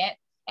going to lay it.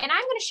 And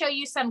I'm going to show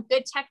you some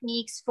good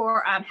techniques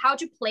for how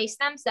to place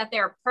them so that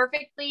they're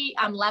perfectly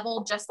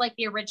level, just like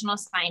the original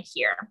sign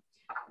here.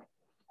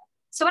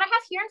 So what I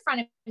have here in front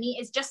of me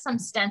is just some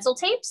stencil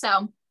tape.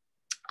 So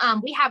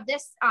we have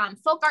this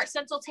FolkArt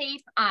stencil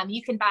tape.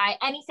 You can buy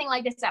anything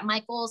like this at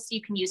Michael's.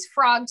 You can use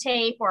frog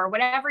tape or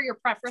whatever your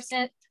preference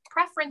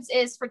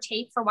is for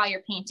tape for while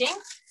you're painting.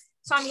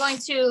 So I'm going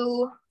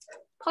to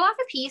pull off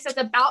a piece that's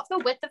about the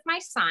width of my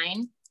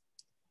sign.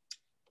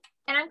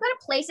 And I'm going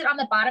to place it on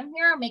the bottom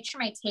here and make sure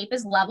my tape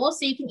is level.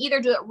 So you can either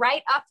do it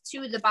right up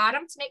to the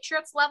bottom to make sure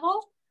it's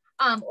level,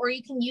 or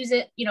you can use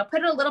it, you know,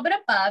 put it a little bit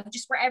above,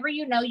 just wherever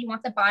you know you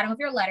want the bottom of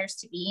your letters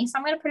to be. So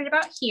I'm going to put it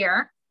about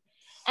here.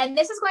 And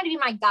this is going to be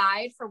my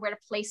guide for where to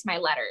place my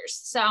letters.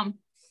 So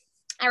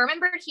I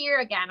remembered here,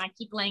 again, I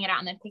keep laying it out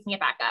and then picking it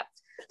back up.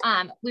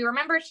 We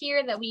remembered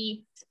here that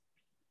we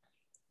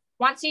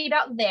want to be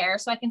about there.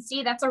 So I can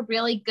see that's a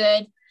really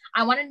good,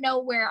 I want to know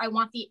where I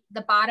want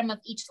the bottom of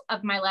each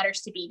of my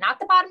letters to be, not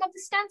the bottom of the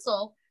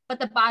stencil, but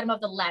the bottom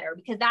of the letter,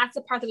 because that's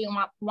the part that we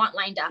want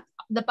lined up.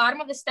 The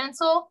bottom of the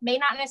stencil may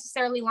not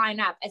necessarily line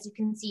up, as you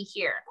can see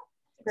here.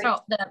 Great. So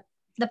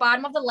the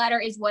bottom of the letter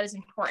is what is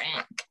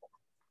important.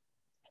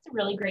 That's a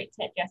really great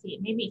tip, Jessie.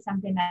 It may be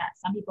something that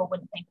some people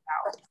wouldn't think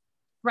about.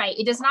 Right.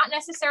 It does not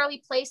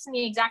necessarily place in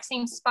the exact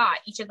same spot,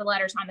 each of the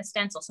letters on the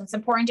stencil. So it's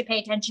important to pay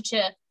attention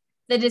to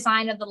the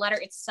design of the letter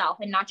itself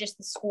and not just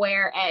the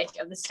square edge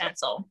of the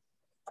stencil.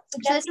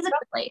 So this is a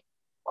good place.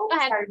 Oh,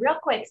 sorry, real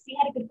quick. So you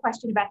had a good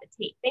question about the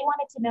tape. They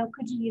wanted to know,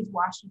 could you use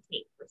washi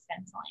tape for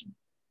stenciling?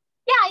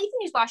 Yeah, you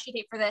can use washi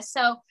tape for this.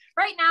 So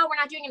right now we're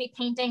not doing any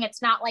painting.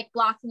 It's not like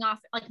blocking off,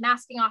 like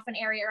masking off an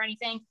area or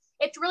anything.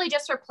 It's really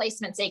just for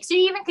placement's sake. So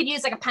you even could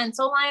use like a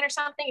pencil line or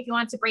something if you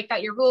wanted to break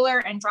out your ruler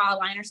and draw a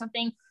line or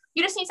something.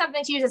 You just need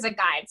something to use as a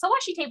guide. So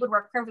washi tape would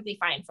work perfectly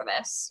fine for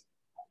this.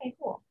 Okay,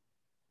 cool.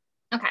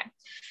 Okay,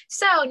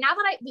 so now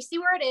that we see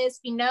where it is,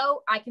 we know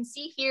I can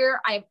see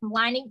here, I'm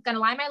gonna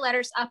line my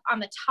letters up on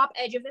the top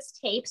edge of this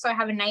tape. So I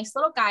have a nice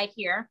little guide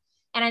here,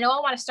 and I know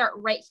I want to start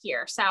right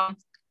here. So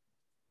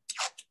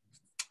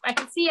I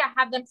can see I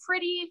have them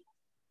pretty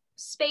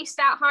spaced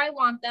out how I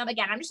want them.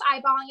 Again, I'm just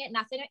eyeballing it.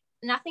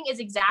 Nothing is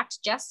exact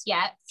just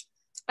yet,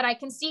 but I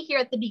can see here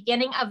at the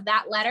beginning of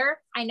that letter,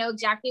 I know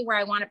exactly where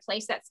I want to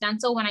place that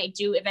stencil when I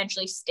do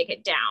eventually stick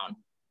it down.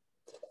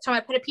 So I'm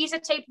gonna put a piece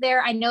of tape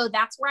there. I know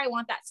that's where I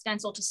want that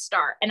stencil to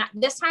start. And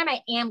this time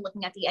I am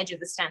looking at the edge of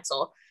the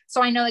stencil.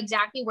 So I know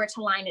exactly where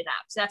to line it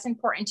up. So that's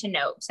important to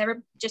note. So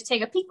just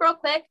take a peek real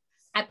quick.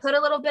 I put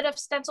a little bit of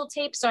stencil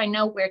tape so I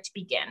know where to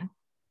begin.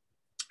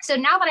 So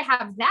now that I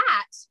have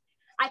that,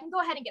 I can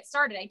go ahead and get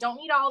started. I don't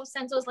need all the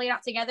stencils laid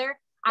out together.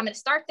 I'm gonna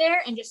start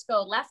there and just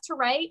go left to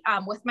right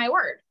with my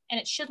word.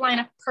 And it should line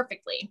up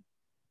perfectly.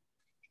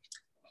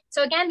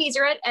 So again, these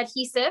are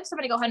adhesive. So I'm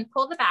gonna go ahead and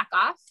pull the back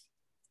off.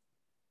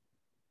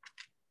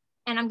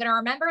 And I'm gonna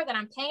remember that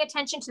I'm paying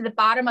attention to the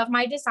bottom of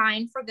my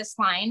design for this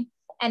line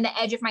and the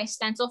edge of my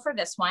stencil for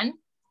this one.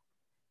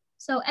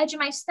 So edge of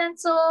my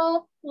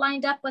stencil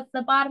lined up with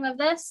the bottom of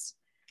this.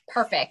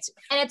 Perfect.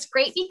 And it's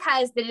great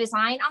because the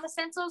design on the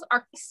stencils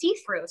are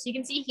see-through. So you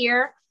can see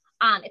here,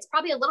 it's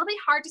probably a little bit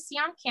hard to see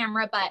on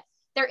camera, but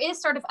there is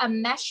sort of a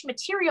mesh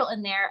material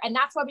in there. And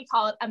that's why we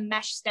call it a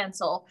mesh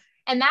stencil.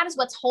 And that is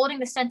what's holding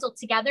the stencil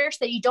together so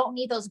that you don't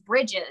need those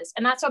bridges.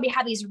 And that's why we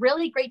have these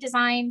really great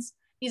designs,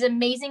 these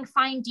amazing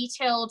fine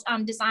detailed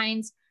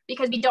designs,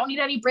 because we don't need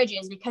any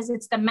bridges because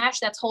it's the mesh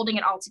that's holding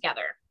it all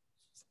together.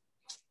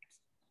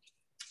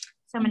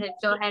 So I'm gonna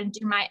go ahead and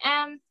do my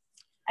M.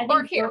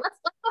 Or here, let's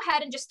go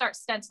ahead and just start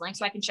stenciling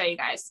so I can show you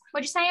guys.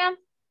 What'd you say, Em?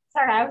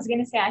 Sorry, I was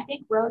gonna say, I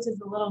think Rose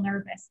is a little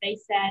nervous. They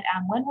said,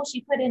 when will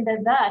she put in the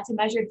to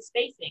measure the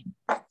spacing?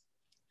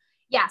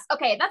 Yes,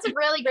 okay, that's a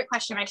really great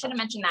question. I should have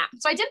mentioned that.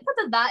 So I did put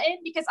the in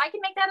because I can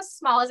make that as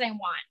small as I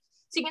want.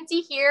 So you can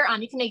see here,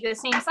 you can make it the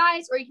same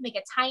size or you can make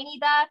a tiny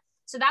the.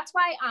 So that's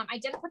why I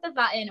didn't put the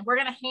in. We're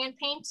gonna hand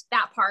paint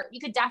that part. You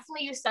could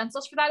definitely use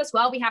stencils for that as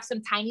well. We have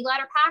some tiny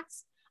letter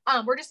packs.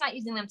 We're just not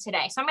using them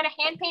today. So I'm gonna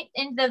hand paint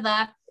into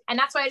the, and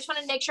that's why I just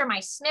wanted to make sure my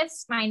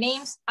Smiths, my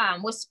names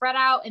was spread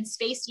out and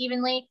spaced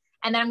evenly.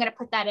 And then I'm gonna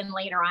put that in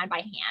later on by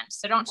hand.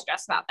 So don't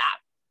stress about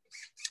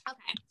that.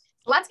 Okay,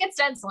 let's get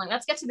stenciling.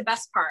 Let's get to the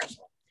best part.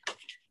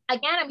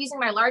 Again, I'm using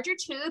my larger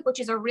tube, which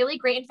is a really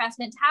great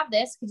investment to have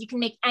this because you can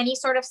make any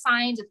sort of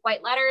signs with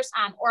white letters,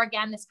 or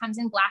again, this comes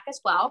in black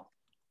as well.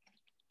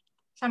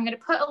 So I'm gonna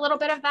put a little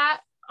bit of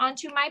that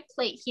onto my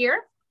plate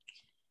here.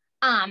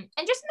 And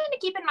just something to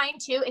keep in mind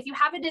too, if you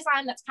have a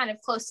design that's kind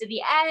of close to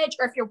the edge,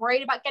 or if you're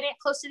worried about getting it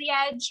close to the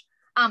edge,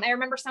 I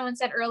remember someone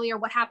said earlier,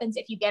 what happens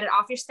if you get it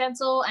off your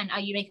stencil and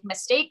you make a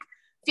mistake?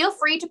 Feel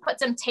free to put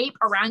some tape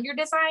around your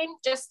design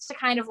just to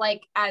kind of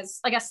like as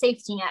like a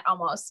safety net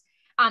almost.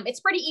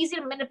 It's pretty easy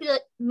to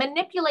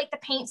manipulate the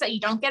paint so that you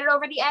don't get it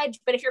over the edge.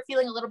 But if you're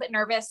feeling a little bit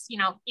nervous, you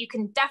know, you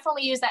can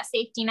definitely use that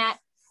safety net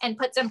and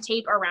put some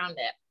tape around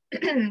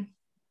it.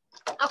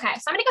 Okay,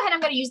 so I'm gonna go ahead. I'm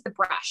gonna use the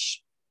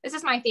brush. This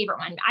is my favorite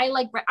one.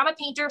 I'm a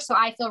painter, so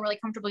I feel really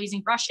comfortable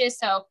using brushes.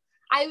 So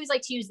I always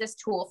like to use this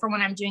tool for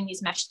when I'm doing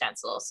these mesh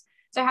stencils.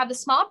 So I have the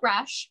small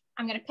brush.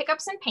 I'm gonna pick up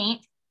some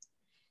paint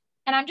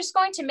and I'm just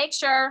going to make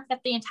sure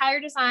that the entire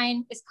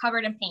design is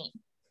covered in paint.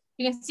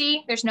 You can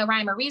see there's no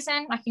rhyme or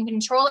reason. I can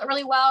control it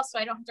really well, so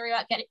I don't have to worry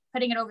about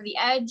putting it over the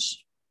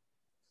edge.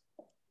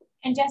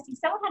 And Jessie,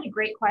 someone had a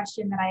great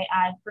question that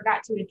I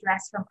forgot to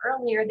address from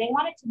earlier. They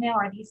wanted to know,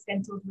 are these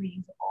stencils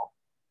reusable?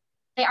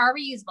 They are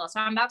reusable. So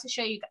I'm about to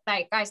show you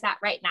guys that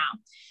right now.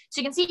 So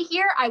you can see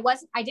here, I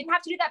didn't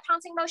have to do that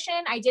pouncing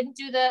motion. I didn't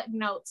do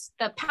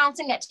the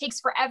pouncing that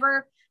takes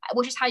forever,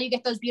 which is how you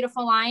get those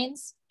beautiful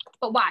lines.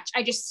 But watch,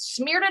 I just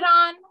smeared it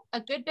on a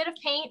good bit of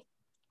paint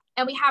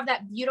and we have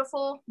that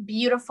beautiful,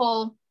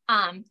 beautiful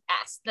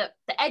S. The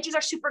edges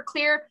are super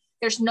clear.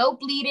 There's no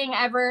bleeding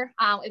ever.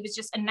 It was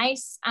just a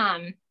nice,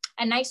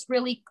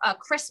 really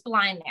crisp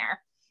line there.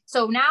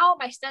 So now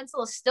my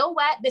stencil is still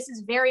wet. This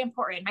is very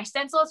important. My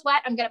stencil is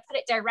wet. I'm gonna put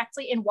it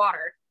directly in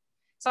water.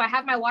 So I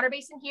have my water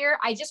basin here.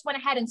 I just went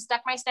ahead and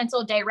stuck my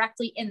stencil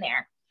directly in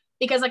there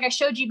because like I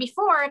showed you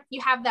before,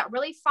 you have that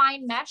really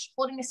fine mesh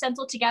holding the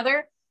stencil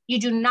together. You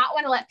do not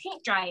want to let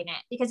paint dry in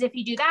it because if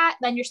you do that,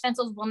 then your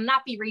stencils will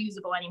not be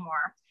reusable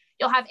anymore.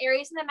 You'll have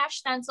areas in the mesh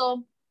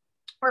stencil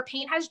where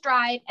paint has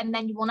dried and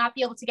then you will not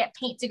be able to get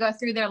paint to go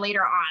through there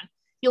later on.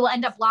 You will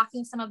end up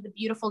blocking some of the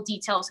beautiful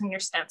details in your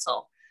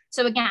stencil.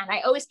 So again,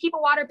 I always keep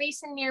a water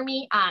basin near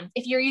me.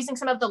 If you're using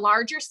some of the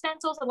larger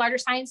stencils, the larger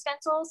size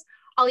stencils,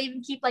 I'll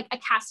even keep like a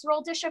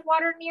casserole dish of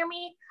water near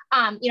me.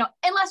 You know,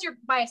 unless you're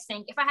by a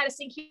sink. If I had a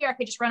sink here, I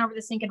could just run over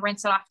the sink and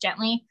rinse it off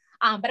gently.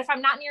 But if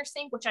I'm not near a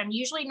sink, which I'm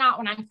usually not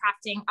when I'm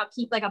crafting, I'll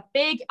keep like a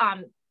big,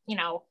 you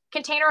know,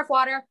 container of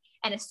water.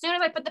 And as soon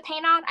as I put the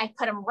paint on, I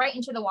put them right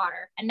into the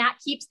water and that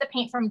keeps the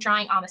paint from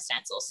drying on the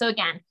stencil. So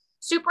again,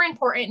 super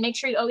important. Make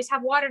sure you always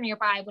have water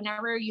nearby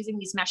whenever you're using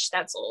these mesh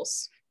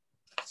stencils.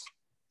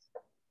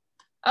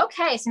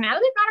 Okay, so now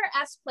that we've got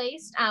our S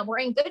placed, we're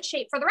in good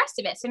shape for the rest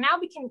of it. So now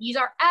we can use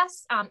our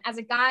S as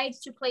a guide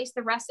to place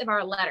the rest of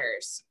our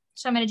letters.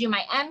 So I'm gonna do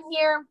my M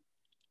here.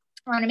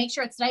 I wanna make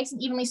sure it's nice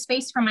and evenly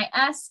spaced for my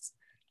S.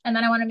 And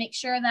then I wanna make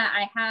sure that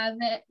I have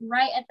it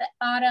right at the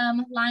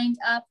bottom lined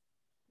up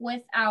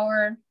with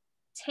our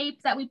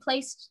tape that we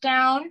placed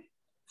down.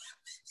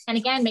 And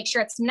again, make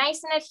sure it's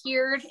nice and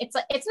adhered. It's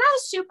not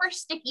a super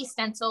sticky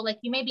stencil like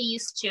you may be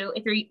used to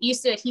if you're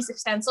used to adhesive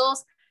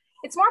stencils.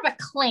 It's more of a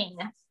cling.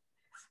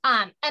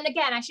 And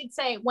again, I should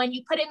say, when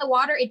you put it in the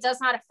water, it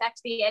does not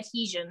affect the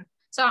adhesion.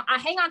 So I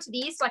hang on to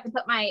these so I can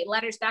put my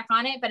letters back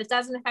on it, but it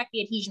doesn't affect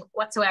the adhesion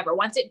whatsoever.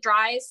 Once it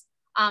dries,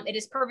 it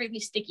is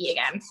perfectly sticky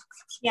again.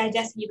 Yeah,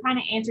 Jessica, you kind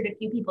of answered a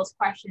few people's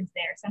questions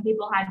there. Some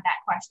people had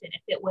that question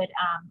if it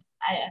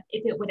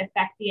would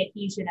affect the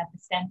adhesion of the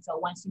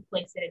stencil once you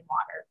place it in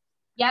water.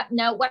 Yep,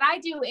 no, what I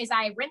do is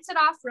I rinse it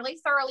off really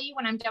thoroughly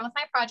when I'm done with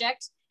my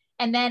project.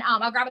 And then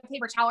I'll grab a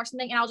paper towel or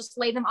something and I'll just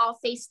lay them all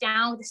face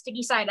down with the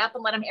sticky side up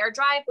and let them air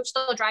dry, which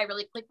they'll dry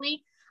really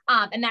quickly.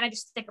 And then I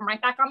just stick them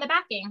right back on the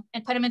backing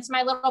and put them into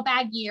my little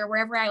baggie or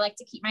wherever I like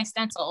to keep my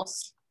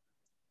stencils.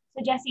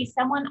 So Jessie,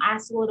 someone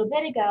asked a little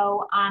bit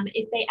ago,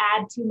 if they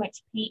add too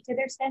much paint to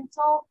their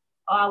stencil,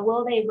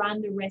 will they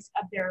run the risk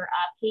of their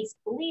paste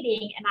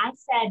bleeding? And I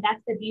said,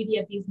 that's the beauty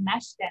of these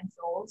mesh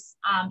stencils.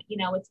 You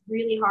know, it's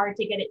really hard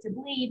to get it to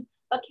bleed.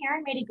 But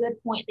Karen made a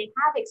good point. They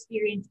have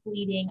experienced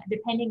bleeding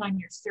depending on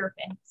your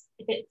surface,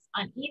 if it's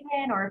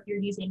uneven or if you're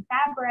using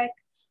fabric.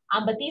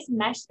 But these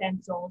mesh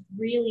stencils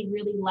really,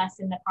 really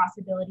lessen the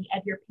possibility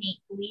of your paint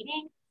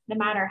bleeding, no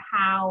matter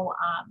how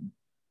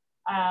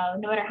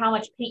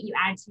much paint you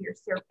add to your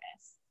surface.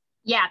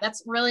 Yeah,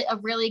 that's really a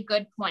really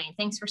good point.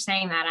 Thanks for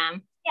saying that,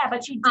 Em. Yeah,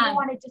 but you do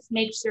want to just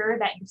make sure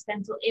that your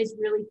stencil is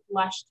really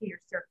flush to your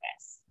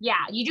surface.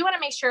 Yeah, you do want to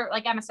make sure,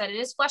 like Emma said, it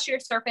is flush to your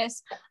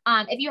surface.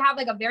 If you have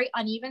like a very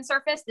uneven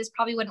surface, this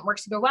probably wouldn't work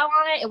super well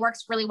on it. It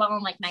works really well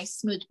on like nice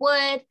smooth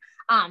wood,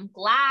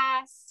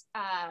 glass,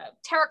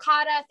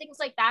 terracotta, things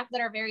like that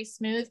that are very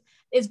smooth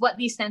is what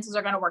these stencils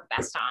are going to work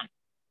best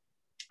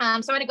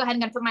on. So I'm going to go ahead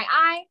and put my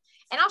eye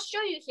and I'll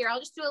show you here. I'll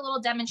just do a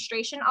little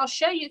demonstration. I'll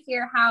show you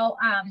here how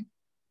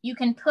you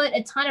can put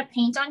a ton of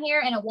paint on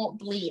here and it won't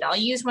bleed. I'll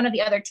use one of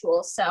the other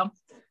tools. So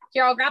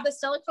here, I'll grab the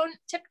silicone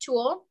tip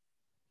tool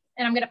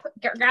and I'm gonna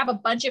grab a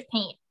bunch of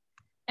paint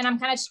and I'm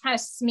kind of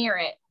smear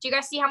it. Do you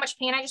guys see how much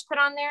paint I just put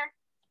on there?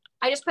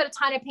 I just put a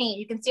ton of paint.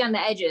 You can see on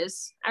the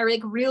edges. I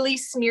really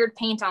smeared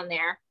paint on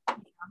there.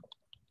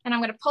 And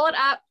I'm gonna pull it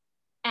up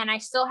and I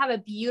still have a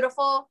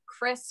beautiful,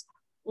 crisp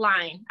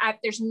line.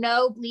 there's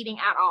no bleeding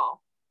at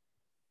all.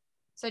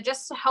 So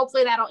just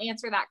hopefully that'll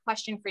answer that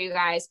question for you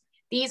guys.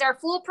 These are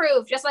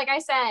foolproof, just like I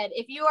said.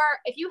 If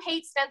you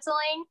hate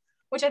stenciling,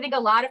 which I think a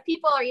lot of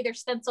people are either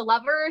stencil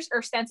lovers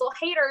or stencil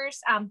haters,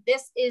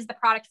 this is the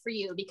product for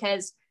you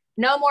because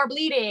no more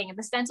bleeding.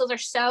 The stencils are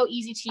so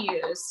easy to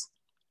use.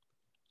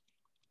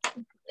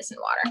 Put this in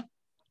water.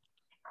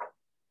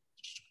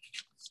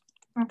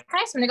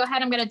 Okay, so I'm gonna go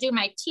ahead, I'm gonna do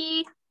my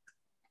tea.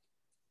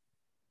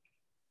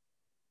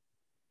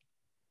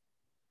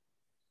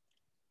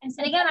 And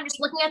again, I'm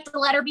just looking at the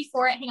letter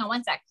before it. Hang on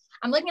one sec.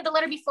 I'm looking at the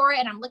letter before it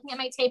and I'm looking at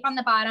my tape on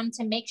the bottom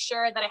to make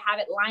sure that I have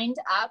it lined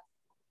up.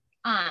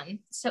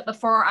 So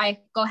before I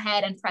go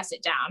ahead and press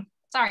it down.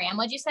 Sorry, Em,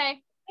 what'd you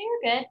say?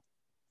 You're good.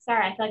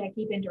 Sorry, I feel like I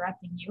keep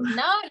interrupting you. No,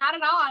 not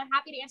at all. I'm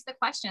happy to answer the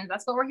questions.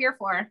 That's what we're here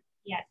for.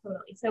 Yeah,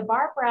 totally. So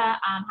Barbara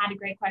had a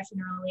great question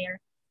earlier.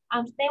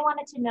 They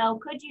wanted to know,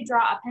 could you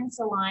draw a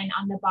pencil line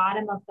on the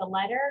bottom of the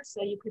letter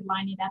so you could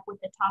line it up with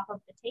the top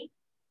of the tape?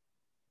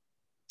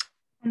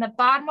 On the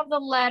bottom of the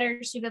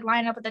letter, so you could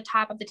line up with the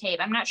top of the tape.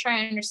 I'm not sure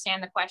I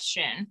understand the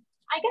question.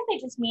 I guess they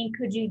just mean,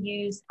 could you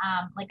use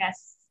like a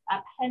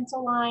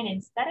pencil line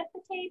instead of the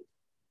tape?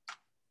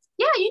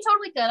 Yeah, you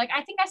totally could. Like,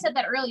 I think I said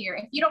that earlier.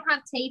 If you don't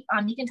have tape,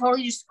 you can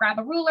totally just grab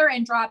a ruler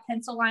and draw a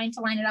pencil line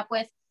to line it up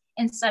with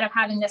instead of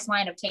having this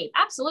line of tape.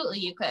 Absolutely,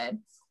 you could.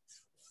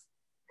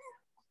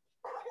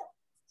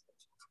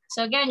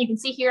 So again, you can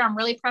see here, I'm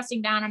really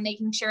pressing down. I'm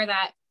making sure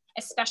that,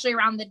 especially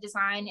around the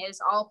design, is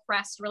all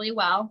pressed really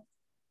well.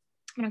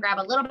 I'm gonna grab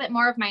a little bit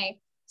more of my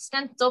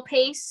stencil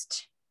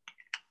paste.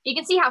 You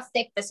can see how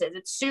thick this is.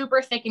 It's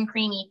super thick and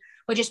creamy,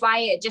 which is why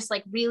it just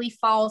like really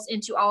falls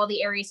into all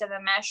the areas of the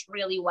mesh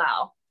really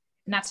well.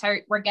 And that's how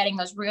we're getting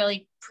those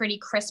really pretty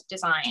crisp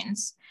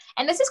designs.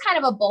 And this is kind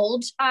of a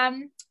bold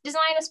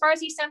design as far as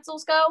these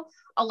stencils go.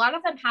 A lot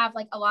of them have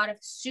like a lot of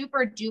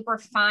super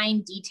duper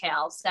fine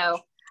details.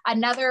 So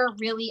another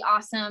really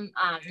awesome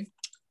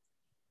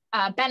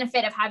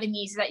benefit of having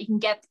these is that you can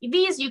get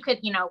these, you could,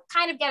 you know,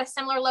 kind of get a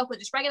similar look with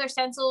just regular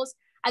stencils.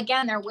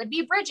 Again, there would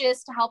be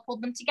bridges to help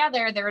hold them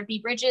together. There would be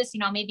bridges, you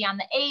know, maybe on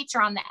the H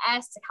or on the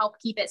S to help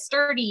keep it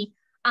sturdy.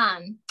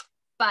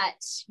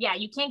 But yeah,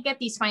 you can't get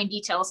these fine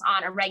details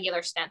on a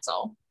regular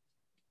stencil.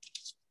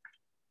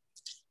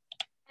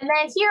 And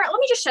then here, let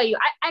me just show you.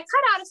 I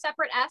cut out a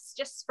separate S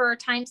just for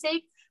time's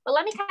sake, but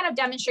let me kind of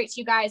demonstrate to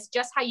you guys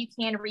just how you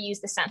can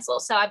reuse the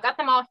stencils. So I've got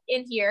them all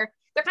in here.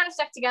 They're kind of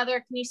stuck together.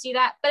 Can you see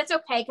that? But it's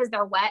okay because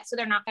they're wet, so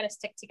they're not going to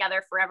stick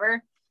together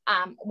forever.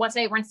 Once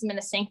I rinse them in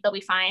the sink, they'll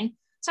be fine.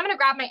 So I'm going to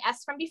grab my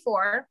S from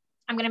before.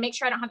 I'm going to make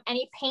sure I don't have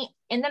any paint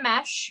in the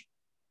mesh.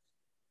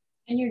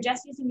 And you're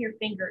just using your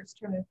fingers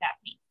to remove that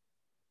paint.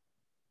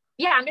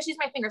 Yeah, I'm just using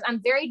my fingers. I'm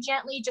very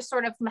gently just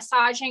sort of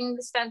massaging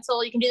the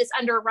stencil. You can do this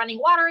under running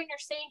water in your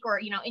sink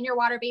or, you know, in your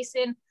water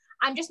basin.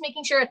 I'm just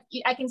making sure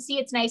I can see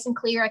it's nice and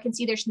clear. I can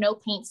see there's no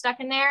paint stuck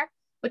in there,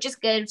 which is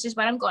good, which is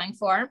what I'm going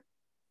for.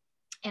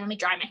 And let me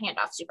dry my hand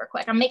off super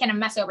quick. I'm making a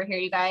mess over here,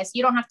 you guys.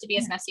 You don't have to be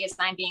as messy as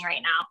I'm being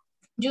right now.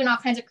 I'm doing all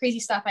kinds of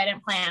crazy stuff I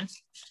didn't plan.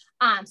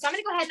 So I'm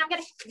gonna go ahead and I'm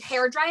gonna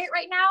hair dry it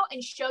right now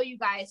and show you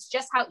guys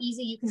just how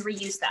easy you can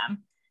reuse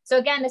them. So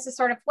again, this is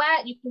sort of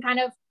wet. You can kind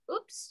of,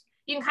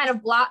 you can kind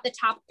of blot the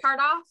top part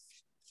off,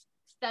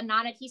 the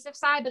non-adhesive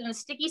side, but then the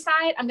sticky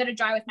side, I'm gonna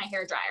dry with my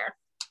hair dryer.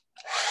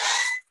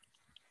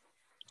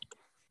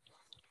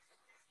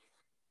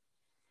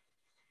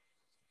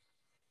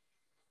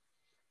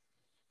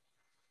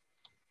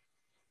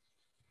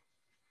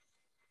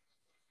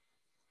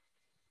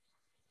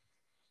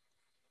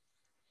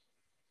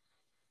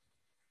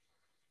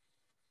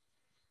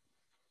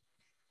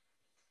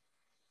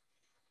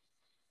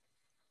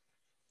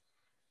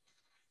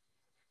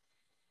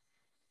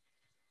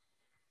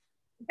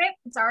 Okay,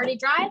 it's already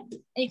dry. And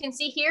you can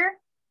see here,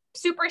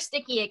 super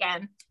sticky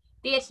again.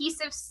 The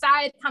adhesive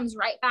side comes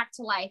right back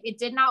to life. It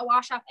did not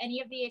wash off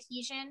any of the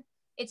adhesion.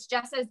 It's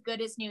just as good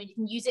as new. You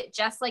can use it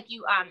just like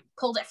you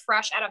pulled it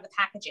fresh out of the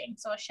packaging.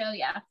 So I'll show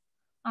you.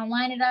 I'll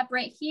line it up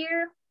right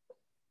here.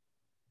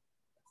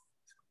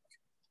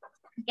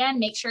 Again,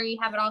 make sure you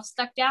have it all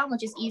stuck down,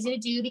 which is easy to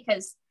do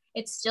because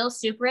it's still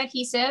super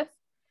adhesive.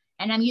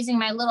 And I'm using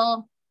my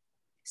little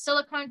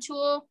silicone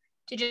tool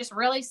to just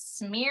really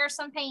smear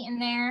some paint in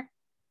there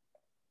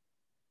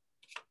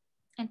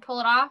and pull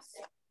it off.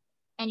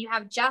 And you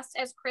have just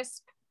as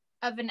crisp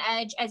of an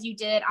edge as you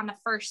did on the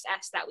first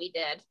S that we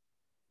did.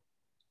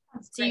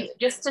 So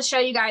just to show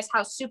you guys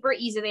how super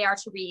easy they are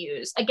to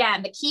reuse.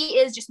 Again, the key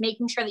is just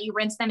making sure that you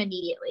rinse them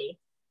immediately.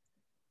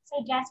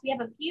 So Jess, we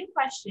have a few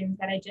questions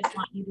that I just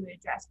want you to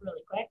address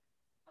really quick.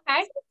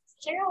 Okay.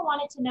 So Cheryl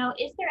wanted to know,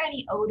 is there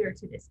any odor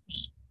to this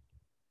paint?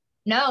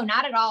 No,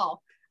 not at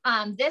all.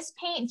 This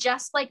paint,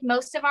 just like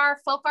most of our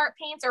FolkArt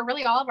paints, or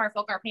really all of our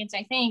FolkArt paints,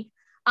 I think,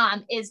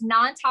 is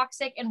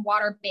non-toxic and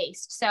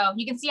water-based. So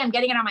you can see I'm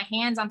getting it on my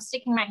hands. I'm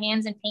sticking my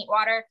hands in paint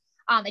water.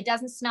 It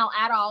doesn't smell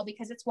at all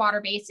because it's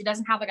water-based. It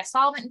doesn't have like a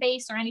solvent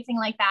base or anything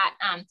like that.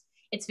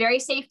 It's very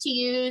safe to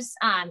use.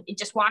 It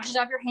just washes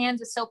off your hands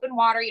with soap and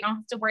water. You don't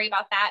have to worry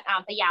about that.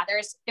 But yeah,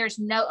 there's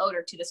no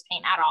odor to this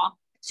paint at all.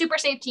 Super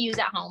safe to use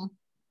at home.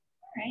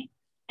 All right.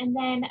 And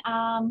then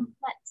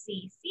let's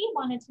see, C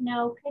wanted to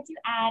know, could you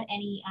add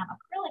any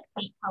acrylic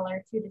paint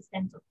color to the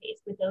stencil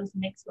paste? Would those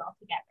mix well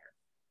together?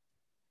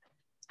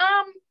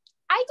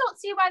 I don't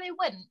see why they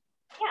wouldn't.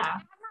 Yeah. I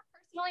have not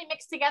personally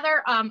mixed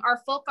together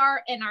our FolkArt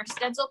and our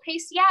stencil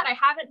paste yet. I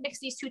haven't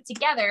mixed these two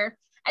together.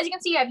 As you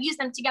can see, I've used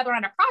them together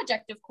on a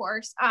project, of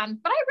course, but I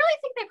really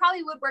think they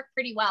probably would work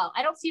pretty well.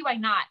 I don't see why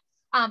not.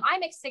 I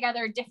mix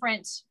together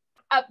different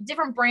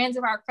brands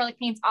of our acrylic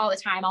paints all the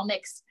time. I'll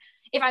mix,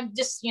 if I'm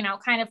just, you know,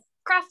 kind of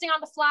crafting on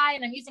the fly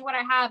and I'm using what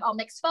I have, I'll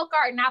mix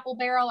FolkArt and Apple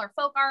Barrel or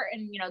FolkArt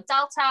and, you know,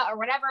 Delta or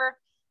whatever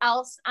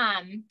else.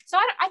 So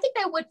I think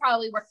they would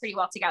probably work pretty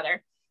well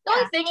together. The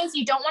only thing is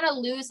you don't want to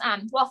lose,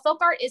 while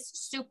FolkArt is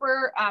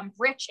super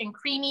rich and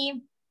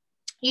creamy,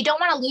 you don't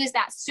want to lose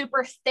that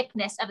super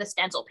thickness of the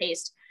stencil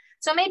paste.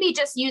 So maybe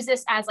just use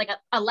this as like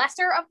a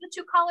lesser of the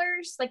two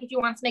colors. Like if you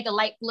want to make a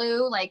light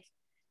blue, like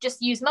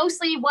just use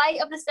mostly white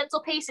of the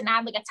stencil paste and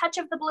add like a touch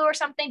of the blue or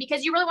something,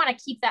 because you really want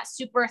to keep that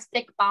super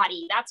thick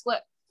body. That's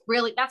what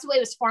it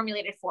was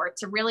formulated for,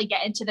 to really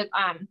get into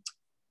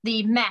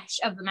the mesh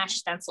of the mesh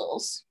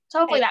stencils. So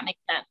hopefully that makes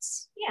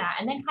sense. Yeah,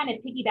 and then kind of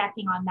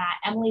piggybacking on that,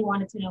 Emily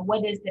wanted to know,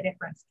 what is the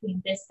difference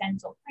between this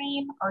stencil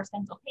cream or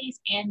stencil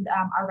paste and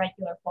our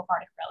regular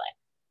FolkArt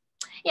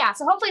acrylic? Yeah,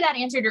 so hopefully that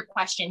answered your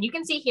question. You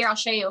can see here, I'll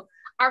show you.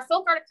 Our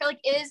FolkArt acrylic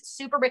is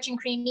super rich and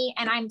creamy,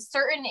 and I'm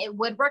certain it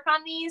would work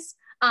on these.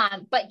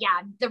 But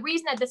yeah, the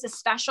reason that this is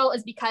special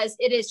is because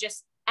it is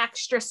just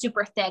extra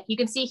super thick. You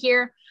can see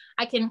here,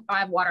 I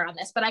have water on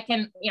this, but I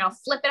can, you know,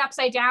 flip it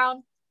upside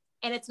down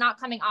and it's not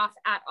coming off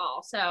at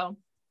all. So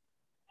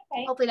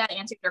hopefully that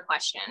answered your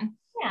question.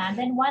 Yeah, and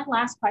then one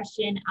last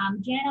question.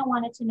 Jana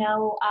wanted to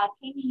know,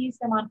 can you use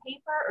them on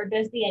paper, or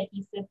does the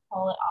adhesive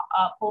pull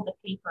the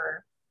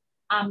paper?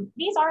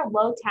 These are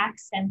low tack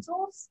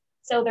stencils,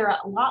 so they're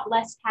a lot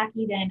less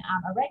tacky than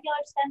a regular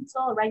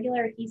stencil, a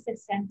regular adhesive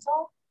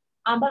stencil.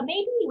 But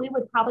maybe we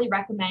would probably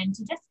recommend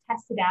to just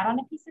test it out on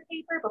a piece of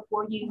paper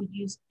before you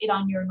use it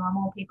on your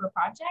normal paper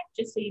project,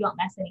 just so you don't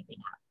mess anything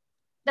up.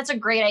 That's a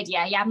great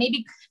idea. Yeah,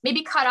 maybe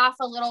cut off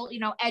a little, you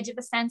know, edge of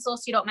the stencil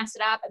so you don't mess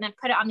it up, and then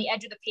put it on the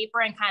edge of the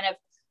paper and kind of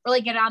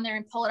really get on there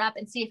and pull it up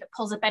and see if it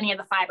pulls up any of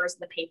the fibers of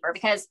the paper.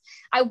 Because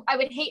I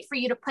would hate for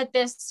you to put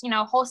this, you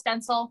know, whole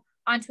stencil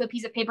onto a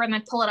piece of paper and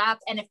then pull it up,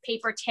 and if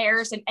paper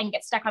tears and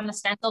gets stuck on the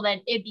stencil, then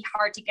it'd be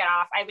hard to get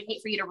off. I would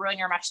hate for you to ruin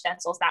your mesh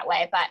stencils that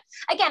way. But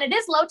again, it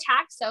is low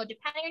tack, so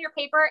depending on your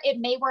paper, it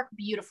may work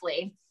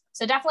beautifully.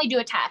 So definitely do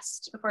a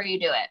test before you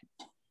do it.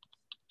 All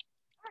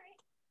right,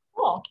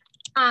 cool.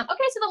 Okay,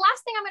 so the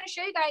last thing I'm going to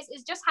show you guys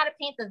is just how to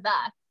paint the.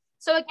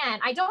 So again,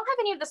 I don't have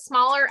any of the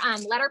smaller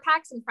letter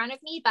packs in front of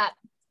me, but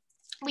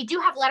we do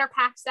have letter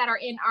packs that are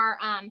in our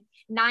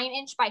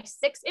 9" by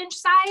 6"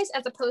 size,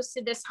 as opposed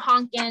to this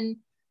honkin'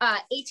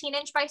 18"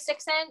 by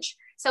 6".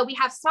 So we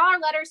have smaller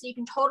letters that you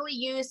can totally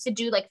use to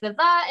do like the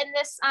in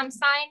this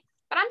sign.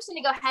 But I'm just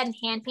going to go ahead and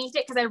hand paint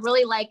it because I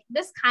really like,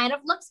 this kind of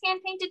looks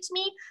hand painted to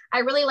me. I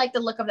really like the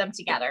look of them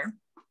together.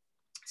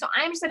 So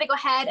I'm just going to go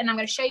ahead and I'm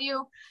going to show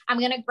you. I'm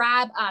going to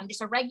grab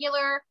just a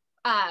regular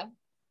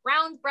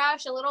round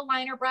brush, a little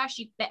liner brush.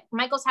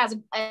 Michaels has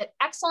an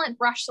excellent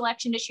brush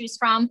selection to choose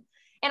from.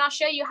 And I'll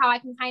show you how I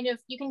can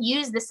you can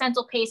use the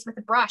stencil paste with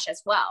the brush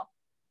as well.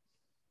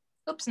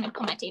 Oops, I'm going to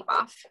pull my tape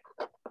off.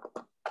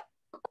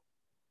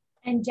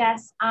 And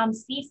Jess,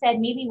 Steve said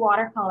maybe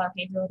watercolor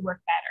paper would work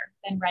better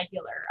than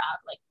regular,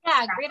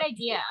 yeah, great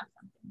idea.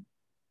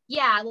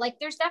 Yeah, like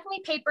there's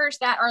definitely papers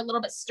that are a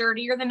little bit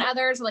sturdier than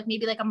others, like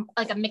maybe like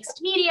a mixed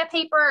media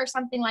paper or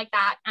something like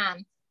that.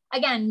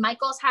 Again,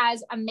 Michaels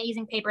has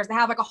amazing papers. They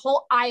have like a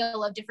whole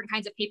aisle of different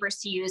kinds of papers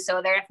to use.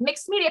 So they have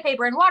mixed media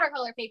paper and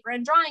watercolor paper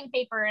and drawing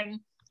paper and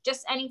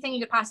just anything you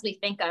could possibly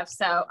think of.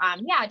 So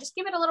yeah, just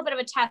give it a little bit of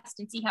a test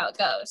and see how it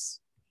goes.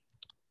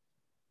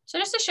 So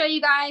just to show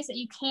you guys that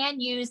you can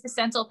use the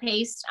stencil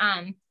paste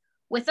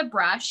with a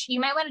brush, you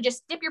might want to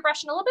just dip your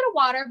brush in a little bit of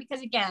water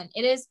because again,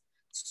 it is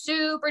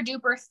super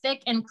duper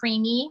thick and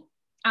creamy.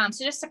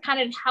 So just to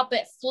kind of help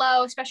it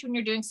flow, especially when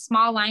you're doing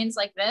small lines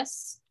like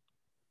this.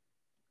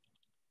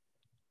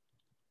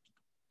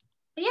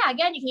 But yeah,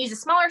 again, you can use a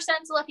smaller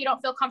stencil if you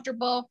don't feel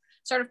comfortable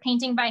sort of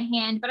painting by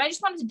hand, but I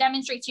just wanted to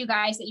demonstrate to you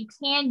guys that you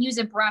can use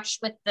a brush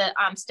with the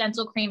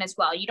stencil cream as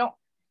well.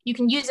 You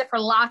can use it for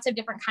lots of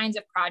different kinds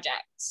of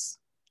projects.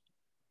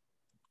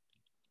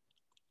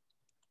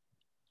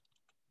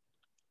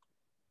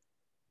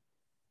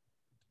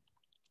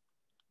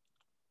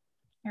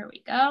 Here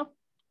we go.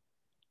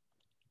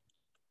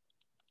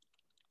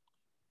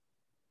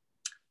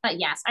 But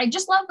yes, I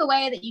just love the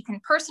way that you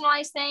can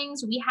personalize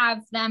things. We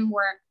have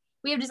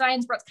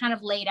designs where it's kind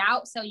of laid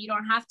out, so you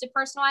don't have to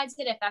personalize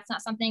it if that's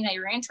not something that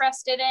you're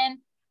interested in.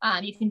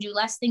 You can do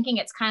less thinking.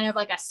 It's kind of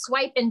like a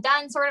swipe and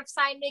done sort of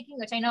sign making,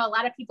 which I know a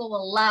lot of people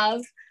will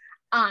love.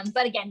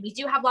 But again, we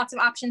do have lots of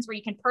options where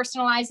you can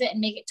personalize it and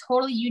make it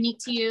totally unique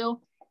to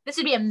you. This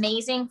would be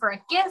amazing for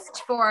a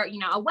gift, for, you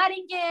know, a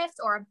wedding gift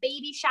or a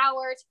baby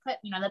shower to put,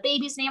 you know, the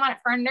baby's name on it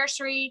for a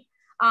nursery.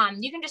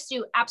 You can just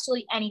do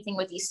absolutely anything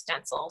with these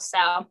stencils.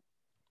 So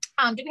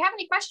do we have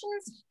any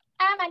questions?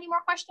 Any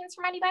more questions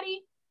from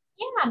anybody?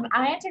 Yeah,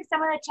 I answered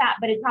some of the chat,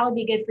 but it'd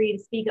probably be good for you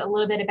to speak a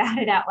little bit about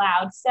it out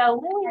loud.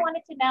 So Lily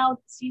wanted to know,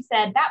 she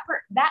said that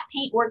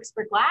paint works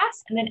for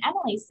glass. And then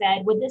Emily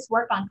said, would this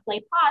work on clay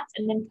pots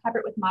and then cover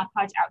it with Mod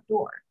Podge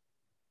outdoor?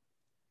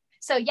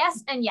 So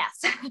yes and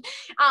yes.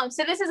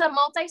 So this is a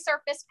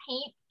multi-surface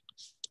paint.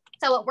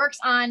 So it works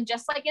on,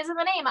 just like is in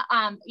the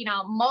name, you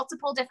know,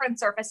 multiple different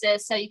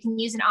surfaces. So you can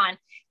use it on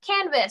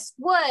canvas,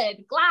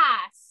 wood,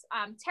 glass,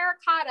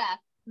 terracotta,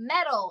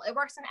 metal. It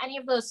works on any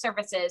of those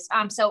surfaces.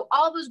 So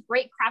all those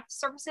great craft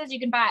surfaces you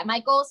can buy at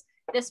Michael's,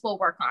 this will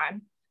work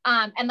on.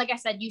 And like I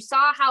said, you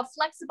saw how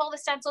flexible the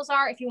stencils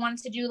are. If you wanted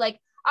to do like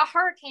a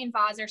hurricane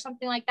vase or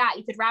something like that,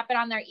 you could wrap it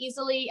on there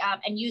easily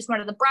and use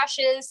one of the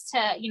brushes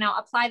to, you know,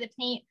 apply the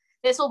paint.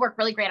 This will work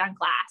really great on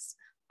glass.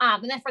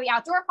 And then for the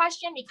outdoor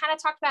question, we kind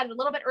of talked about it a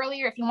little bit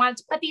earlier. If you wanted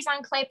to put these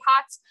on clay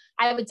pots,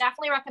 I would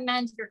definitely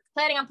recommend, if you're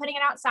planning on putting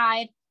it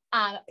outside,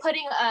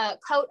 putting a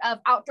coat of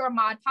outdoor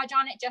Mod Podge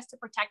on it just to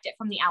protect it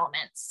from the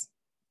elements.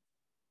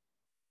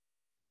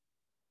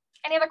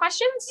 Any other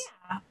questions?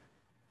 Yeah.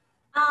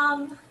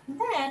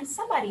 Then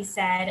somebody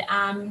said,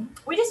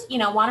 we just, you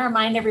know, want to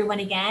remind everyone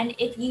again,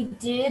 if you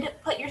did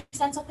put your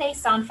stencil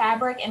paste on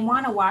fabric and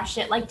want to wash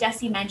it, like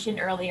Jessie mentioned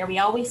earlier, we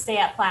always say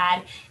at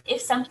Plaid, if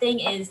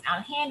something is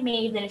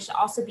handmade, then it should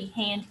also be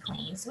hand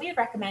cleaned. So we would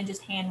recommend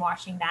just hand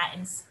washing that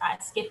and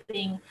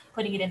skipping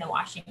putting it in the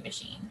washing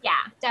machine.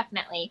 Yeah,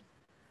 definitely.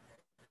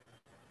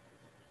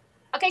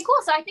 Okay, cool.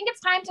 So I think it's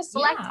time to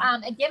select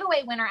a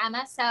giveaway winner,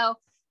 Emma. So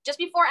just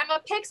before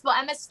Emma picks, well,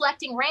 Emma's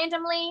selecting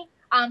randomly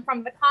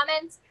from the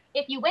comments.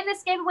 If you win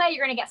this giveaway,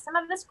 you're going to get some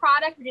of this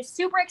product, which is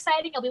super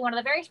exciting. You'll be one of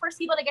the very first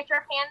people to get your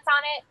hands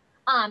on it.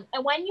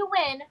 And when you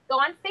win, go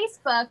on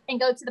Facebook and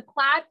go to the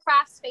Plaid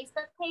Crafts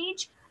Facebook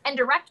page and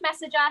direct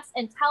message us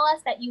and tell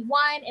us that you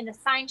won in the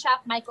Sign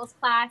Shop Michael's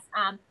class.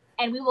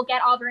 And we will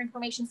get all their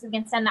information so we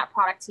can send that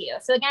product to you.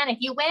 So again, if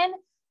you win,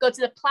 go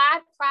to the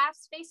Plaid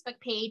Crafts Facebook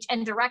page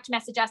and direct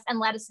message us and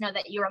let us know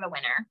that you are the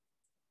winner.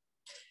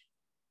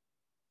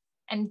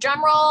 And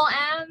drum roll,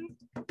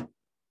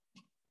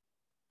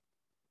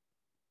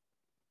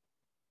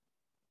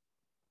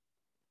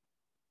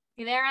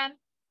 you there, Em?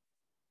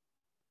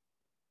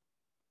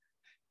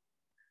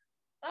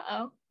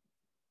 Uh-oh.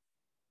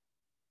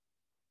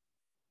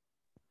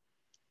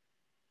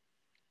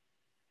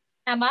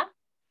 Emma?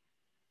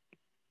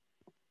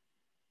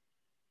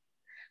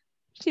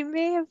 She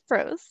may have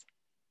froze.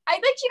 I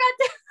think she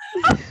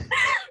got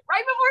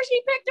right before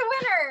she picked a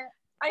winner.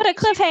 What a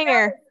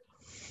cliffhanger.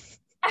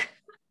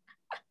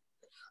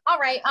 All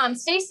right,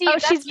 Stacy. Oh,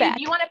 she's back.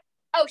 Do you want to?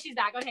 Oh, she's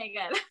back. Okay,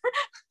 good.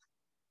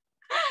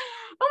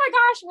 Oh my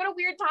gosh, what a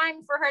weird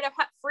time for her to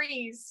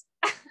freeze.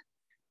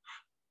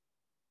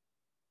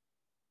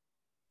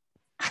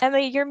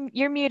 Emily,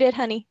 you're muted,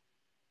 honey.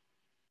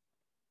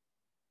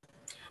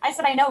 I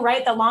said, I know,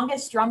 right? The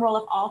longest drum roll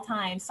of all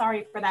time.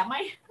 Sorry for that.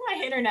 My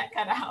internet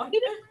cut out.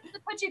 To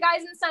put you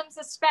guys in some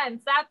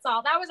suspense. That's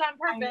all. That was on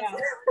purpose.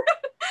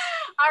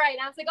 All right,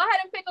 now so go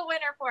ahead and pick a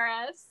winner for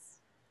us.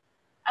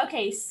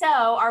 Okay, so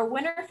our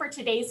winner for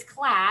today's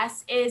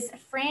class is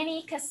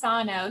Franny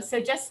Casano. So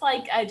just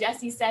like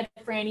Jessie said,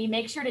 Franny,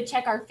 make sure to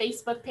check our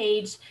Facebook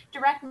page,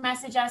 direct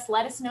message us,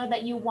 let us know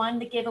that you won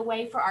the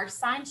giveaway for our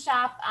Sign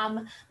Shop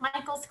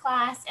Michael's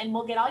class, and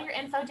we'll get all your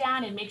info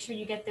down and make sure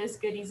you get those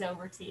goodies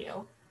over to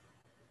you.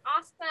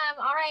 Awesome.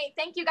 All right.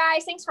 Thank you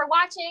guys. Thanks for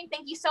watching.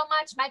 Thank you so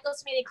much,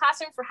 Michael's Community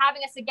Classroom, for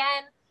having us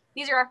again.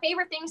 These are our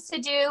favorite things to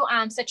do.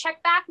 So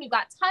check back. We've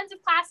got tons of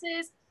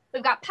classes.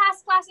 We've got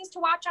past classes to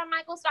watch on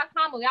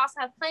michaels.com. We also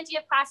have plenty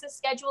of classes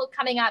scheduled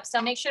coming up. So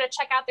make sure to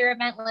check out their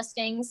event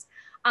listings.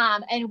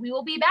 And we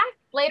will be back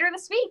later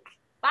this week.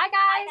 Bye,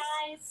 guys.